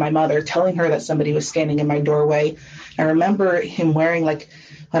screaming to my mother, telling her that somebody was standing in my doorway. I remember him wearing like,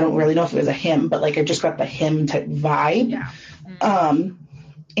 I don't really know if it was a him, but like I just got the him type vibe. Yeah.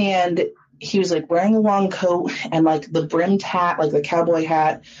 And he was like wearing a long coat and like the brimmed hat, like the cowboy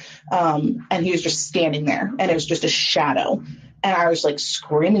hat. And he was just standing there, and it was just a shadow. And I was like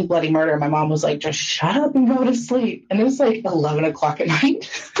screaming bloody murder. My mom was like, just shut up and go to sleep. And it was like 11 o'clock at night.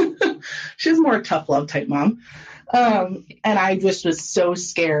 She's more a tough love type mom. And I just was so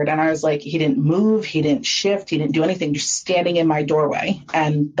scared. And I was like, he didn't move. He didn't shift. He didn't do anything, just standing in my doorway.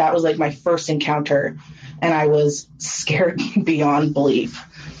 And that was like my first encounter. And I was scared beyond belief.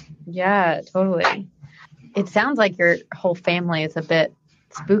 Yeah, totally. It sounds like your whole family is a bit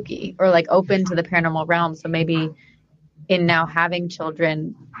spooky or like open to the paranormal realm. So maybe in now having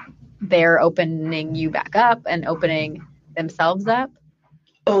children, they're opening you back up and opening themselves up.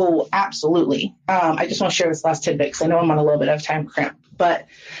 Oh, absolutely. I just want to share this last tidbit because I know I'm on a little bit of time cramp. But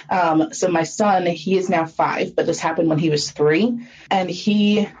so my son, he is now 5, but this happened when he was 3. And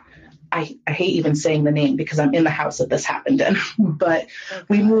I hate even saying the name because I'm in the house that this happened in. But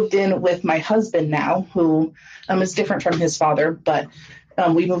we moved in with my husband now, who is different from his father. But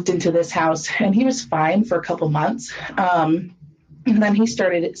we moved into this house and he was fine for a couple months. And then he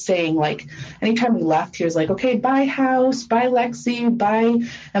started saying, like, anytime we left, he was like, okay, bye house, bye Lexi, bye,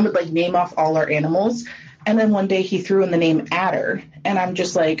 and would like name off all our animals. And then one day he threw in the name Adder. And I'm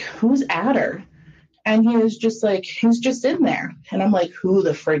just like, who's Adder? And he was just like, he's just in there. And I'm like, who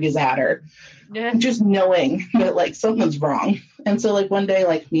the frig is Adder? Yeah. Just knowing that like something's wrong. And so like one day,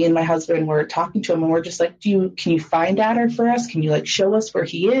 like me and my husband were talking to him and we're just like, can you find Adder for us? Can you like show us where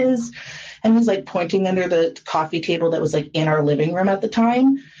he is? And he's like pointing under the coffee table that was like in our living room at the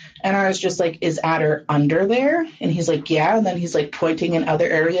time. And I was just like, is Adder under there? And he's like, yeah. And then he's like pointing in other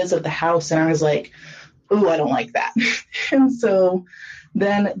areas of the house. And I was like, ooh, I don't like that. And so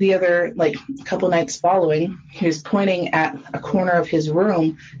then the other like couple nights following, he was pointing at a corner of his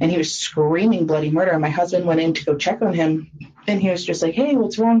room and he was screaming bloody murder. And my husband went in to go check on him. And he was just like, hey,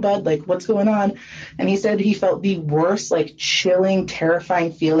 what's wrong, bud? Like, what's going on? And he said he felt the worst, like, chilling,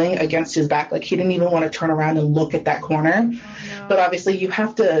 terrifying feeling against his back. Like, he didn't even want to turn around and look at that corner. Oh, no. But obviously, you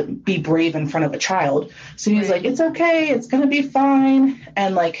have to be brave in front of a child. So he was like, it's okay. It's going to be fine.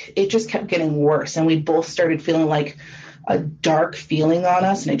 And, like, it just kept getting worse. And we both started feeling like a dark feeling on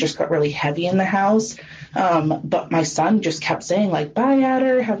us. And it just got really heavy in the house. But my son just kept saying like, bye,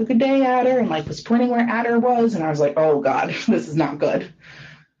 Adder, have a good day, Adder, and like was pointing where Adder was. And I was like, oh God, this is not good.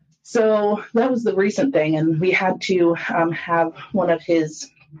 So that was the recent thing. And we had to have one of it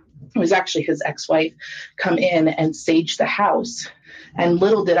was actually his ex-wife, come in and sage the house. And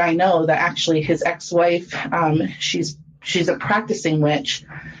little did I know that actually his ex-wife, she's a practicing witch.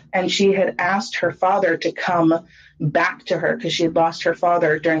 And she had asked her father to come back to her because she had lost her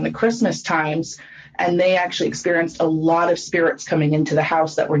father during the Christmas times. And they actually experienced a lot of spirits coming into the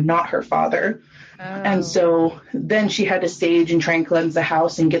house that were not her father. Oh. And so then she had to sage and try and cleanse the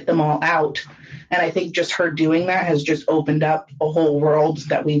house and get them all out. And I think just her doing that has just opened up a whole world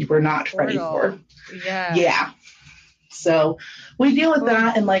that we were not ready for. Yeah. Yeah. So we deal with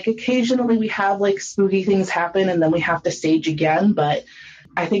that. And like occasionally we have like spooky things happen and then we have to sage again. But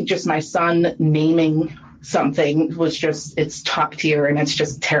I think just my son naming something was just, it's top tier and it's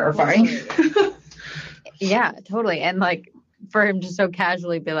just terrifying. Yeah, totally. And like for him to so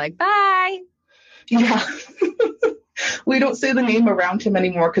casually be like, bye. Yeah. We don't say the name around him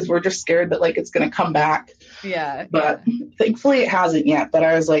anymore because we're just scared that like it's going to come back. Yeah. But thankfully it hasn't yet. But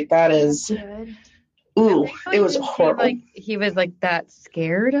I was like, that is, good. Ooh, it was horrible. Like he was like that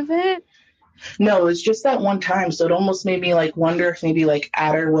scared of it? No, it was just that one time. So it almost made me like wonder if maybe like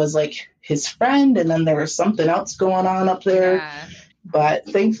Adder was like his friend and then there was something else going on up there. Yeah. But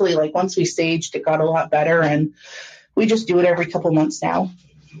thankfully, like once we saged, it got a lot better, and we just do it every couple months now.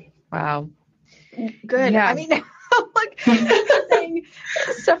 Wow, good. Yeah. I mean, like saying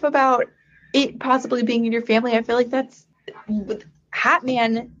stuff about it possibly being in your family. I feel like that's Hat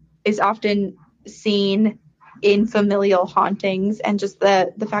Man is often seen in familial hauntings, and just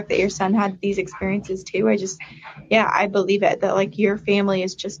the fact that your son had these experiences too. I believe it, that like your family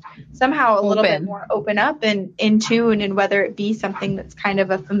is just somehow a little bit more open up and in tune, and whether it be something that's kind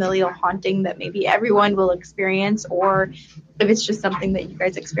of a familial haunting that maybe everyone will experience, or if it's just something that you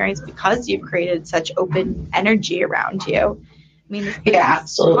guys experience because you've created such open energy around you. I mean, yeah,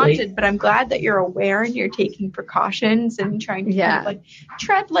 absolutely. Haunted, but I'm glad that you're aware and you're taking precautions and trying to kind of like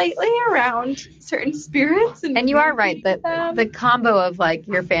tread lightly around certain spirits. And you are right that the combo of like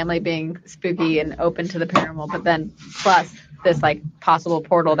your family being spooky and open to the paranormal, but then plus this like possible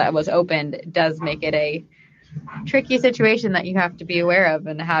portal that was opened does make it a tricky situation that you have to be aware of.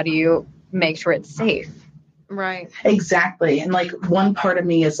 And how do you make sure it's safe? Right. Exactly. And like one part of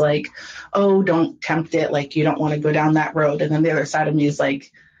me is like, oh, don't tempt it. Like you don't want to go down that road. And then the other side of me is like,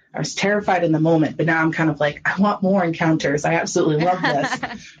 I was terrified in the moment, but now I'm kind of like, I want more encounters. I absolutely love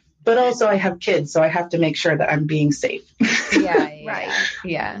this. But also I have kids, so I have to make sure that I'm being safe. Right.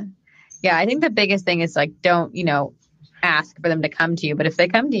 Yeah. I think the biggest thing is like, don't, ask for them to come to you. But if they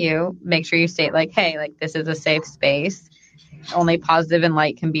come to you, make sure you state like, hey, like this is a safe space. Only positive and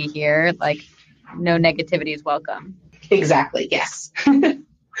light can be here. Like no negativity is welcome. Exactly. Yes.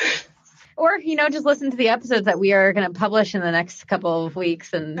 Or, just listen to the episodes that we are going to publish in the next couple of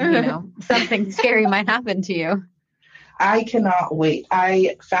weeks and, something scary might happen to you. I cannot wait.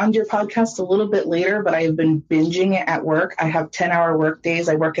 I found your podcast a little bit later, but I've been binging it at work. I have 10-hour work days.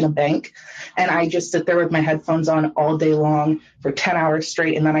 I work in a bank, and I just sit there with my headphones on all day long for 10 hours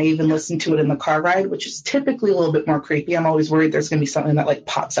straight. And then I even listen to it in the car ride, which is typically a little bit more creepy. I'm always worried there's going to be something that like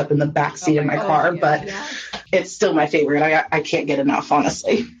pops up in the back seat of my car, but it's still my favorite. I can't get enough,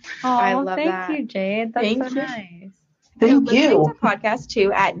 honestly. Oh, I love that. Thank you, Jade. That's so nice. Thank you. Listening to podcasts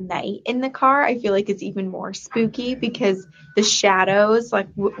too at night in the car, I feel like it's even more spooky because the shadows, like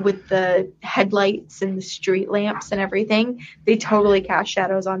with the headlights and the street lamps and everything, they totally cast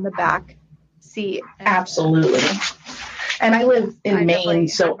shadows on the back seat. Absolutely. And I live in Maine,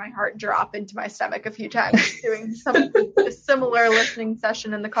 so had my heart drop into my stomach a few times doing a similar listening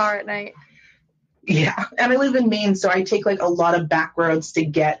session in the car at night. Yeah. And I live in Maine, so I take like a lot of back roads to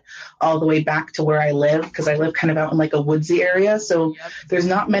get all the way back to where I live because I live kind of out in like a woodsy area. So there's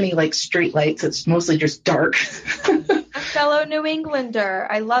not many like street lights. It's mostly just dark. A fellow New Englander.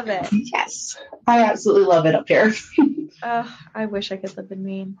 I love it. Yes. I absolutely love it up here. I wish I could live in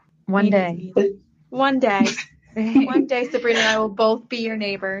Maine. One day. One day. One day, Sabrina and I will both be your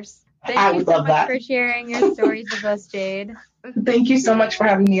neighbors. I would love that. Thank you so much for sharing your stories with us, Jade. Thank you so much for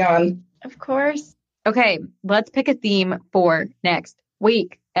having me on. Of course. Okay, let's pick a theme for next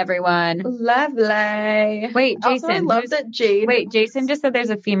week, everyone. Lovely. Wait, Jason. Also, I love that Jade. Wait, Jason just said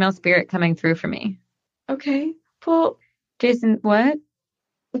there's a female spirit coming through for me. Okay. Well, Jason, what?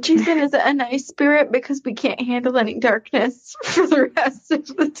 Jason is a nice spirit because we can't handle any darkness for the rest of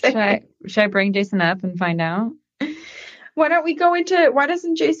the day. Should I bring Jason up and find out? Why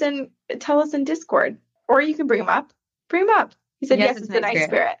doesn't Jason tell us in Discord? Or you can bring him up. Bring him up. He said yes, it's a nice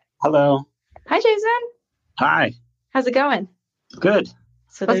spirit. Hello. Hi, Jason. Hi. How's it going? Good.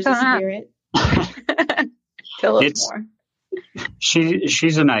 So there's a spirit. Tell us more.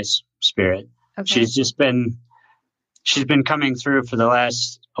 She's a nice spirit. Okay. She's been coming through for the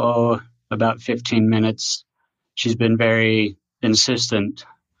last about 15 minutes. She's been very insistent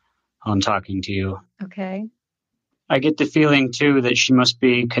on talking to you. Okay. I get the feeling too that she must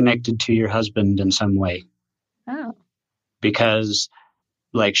be connected to your husband in some way. Oh. Because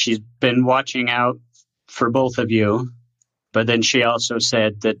like she's been watching out for both of you, but then she also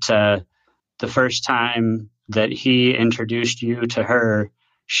said that the first time that he introduced you to her,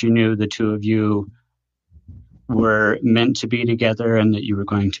 she knew the two of you were meant to be together and that you were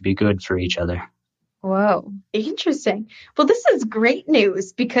going to be good for each other. Whoa. Interesting. Well, this is great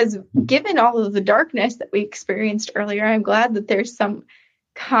news because given all of the darkness that we experienced earlier, I'm glad that there's some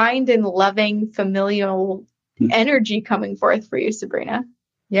kind and loving familial energy coming forth for you, Sabrina.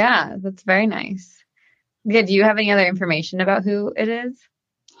 Yeah, that's very nice. Yeah, do you have any other information about who it is,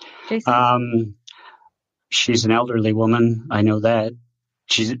 Jason? She's an elderly woman. I know that.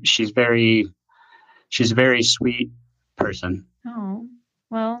 She's a very sweet person. Oh,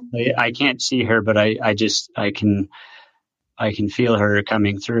 well. I can't see her, but I can feel her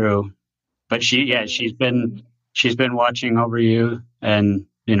coming through. But she's been watching over you, and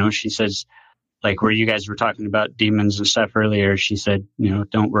she says, like where you guys were talking about demons and stuff earlier, she said,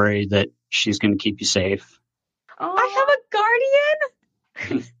 don't worry that she's going to keep you safe. Oh, I have a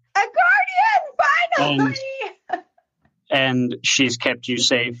guardian. A guardian, finally. And she's kept you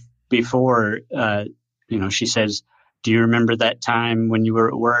safe before. She says, do you remember that time when you were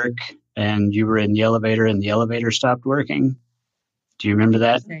at work and you were in the elevator and the elevator stopped working? Do you remember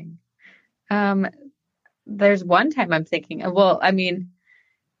that? There's one time I'm thinking, well, I mean,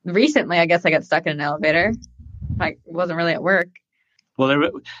 recently, I guess I got stuck in an elevator. I wasn't really at work.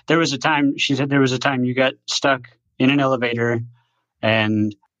 Well, there was a time, she said there was a time you got stuck in an elevator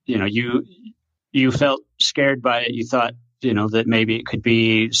and, you felt scared by it. You thought, that maybe it could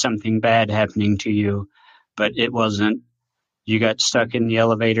be something bad happening to you, but it wasn't. You got stuck in the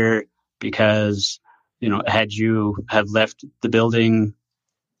elevator because, had you have left the building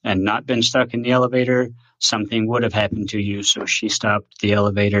and not been stuck in the elevator, something would have happened to you. So she stopped the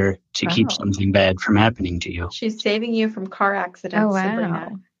elevator to keep something bad from happening to you. She's saving you from car accidents. Oh, wow. Sabrina.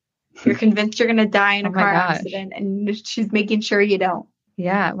 You're convinced you're going to die in a car accident, and she's making sure you don't.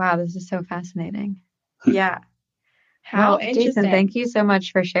 Yeah. Wow. This is so fascinating. Yeah. How interesting. Jason, thank you so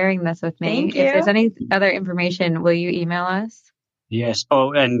much for sharing this with me. Thank you. If there's any other information, will you email us? Yes.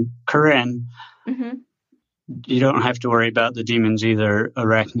 Oh, and Corinne, Mm-hmm. you don't have to worry about the demons either.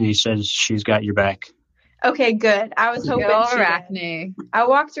 Arachne says she's got your back. Okay, good. I was hoping Go she did. Arachne. I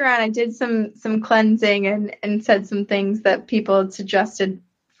walked around. I did some cleansing and said some things that people had suggested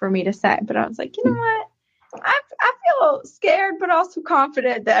for me to say. But I was like, you know what? I feel scared, but also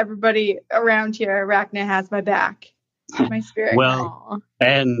confident that everybody around here, Arachne, has my back. My spirit. Well,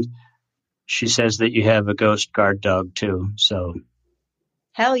 and she says that you have a ghost guard dog too. So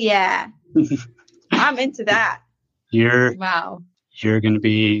hell yeah, I'm into that. you're Wow. going to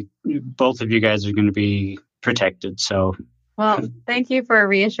be, both of you guys are going to be protected. So, Well, thank you for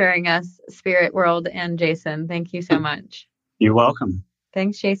reassuring us, Spirit World and Jason. Thank you so much. You're welcome.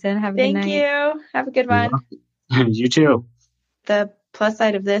 Thanks, Jason. Have a good night. Thank you. Have a good one. You too. The plus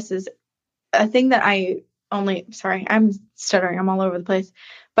side of this is a thing that I'm stuttering. I'm all over the place,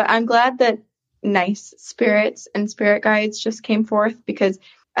 but I'm glad that nice spirits and spirit guides just came forth, because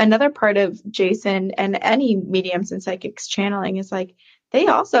another part of Jason and any mediums and psychics channeling is like, they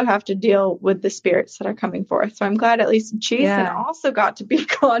also have to deal with the spirits that are coming forth. So I'm glad at least Jason also got to be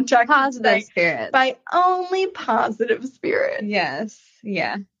contacted Positive spirits. by only positive spirits. Yes.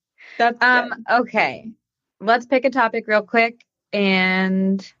 Yeah. That's good. Okay. Let's pick a topic real quick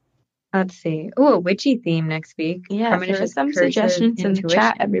and let's see. Ooh, a witchy theme next week. Yeah, there are some suggestions in the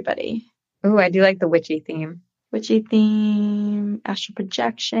chat, everybody. Ooh, I do like the witchy theme. Witchy theme, astral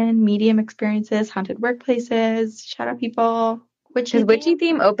projection, medium experiences, haunted workplaces, shadow people. Because witchy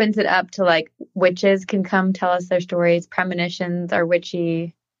theme opens it up to like witches can come tell us their stories. Premonitions are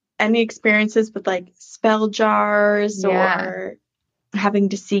witchy. Any experiences with like spell jars or having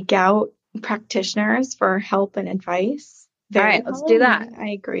to seek out practitioners for help and advice. All right, let's do that. I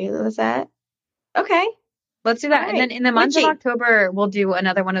agree, Lizette. Okay. Let's do that. And then in the month of October, we'll do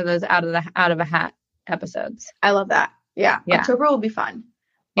another one of those out of a hat episodes. I love that. Yeah. October will be fun.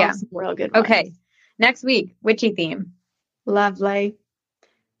 Yeah. Some real good ones. Okay. Next week, witchy theme. Lovely.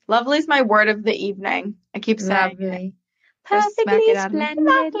 Lovely is my word of the evening. I keep saying lovely. Perfectly splendid.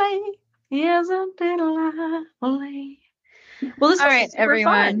 Lovely. Isn't it lovely? Well, this was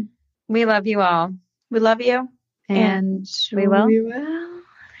everyone. Fun. We love you all. We love you. And we will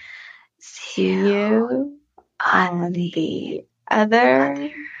see you on the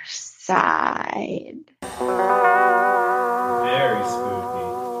other side. Very spooky.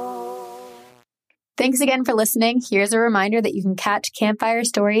 Thanks again for listening. Here's a reminder that you can catch Campfire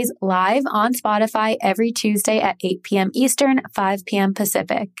Stories live on Spotify every Tuesday at 8 p.m. Eastern, 5 p.m.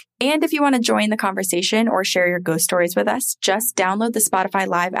 Pacific. And if you want to join the conversation or share your ghost stories with us, just download the Spotify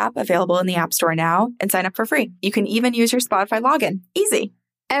Live app available in the App Store now and sign up for free. You can even use your Spotify login. Easy.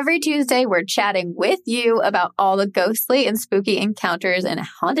 Every Tuesday, we're chatting with you about all the ghostly and spooky encounters and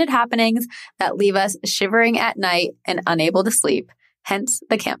haunted happenings that leave us shivering at night and unable to sleep, hence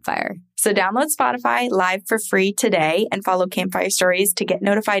the campfire. So download Spotify Live for free today and follow Campfire Stories to get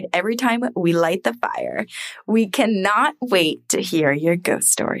notified every time we light the fire. We cannot wait to hear your ghost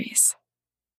stories.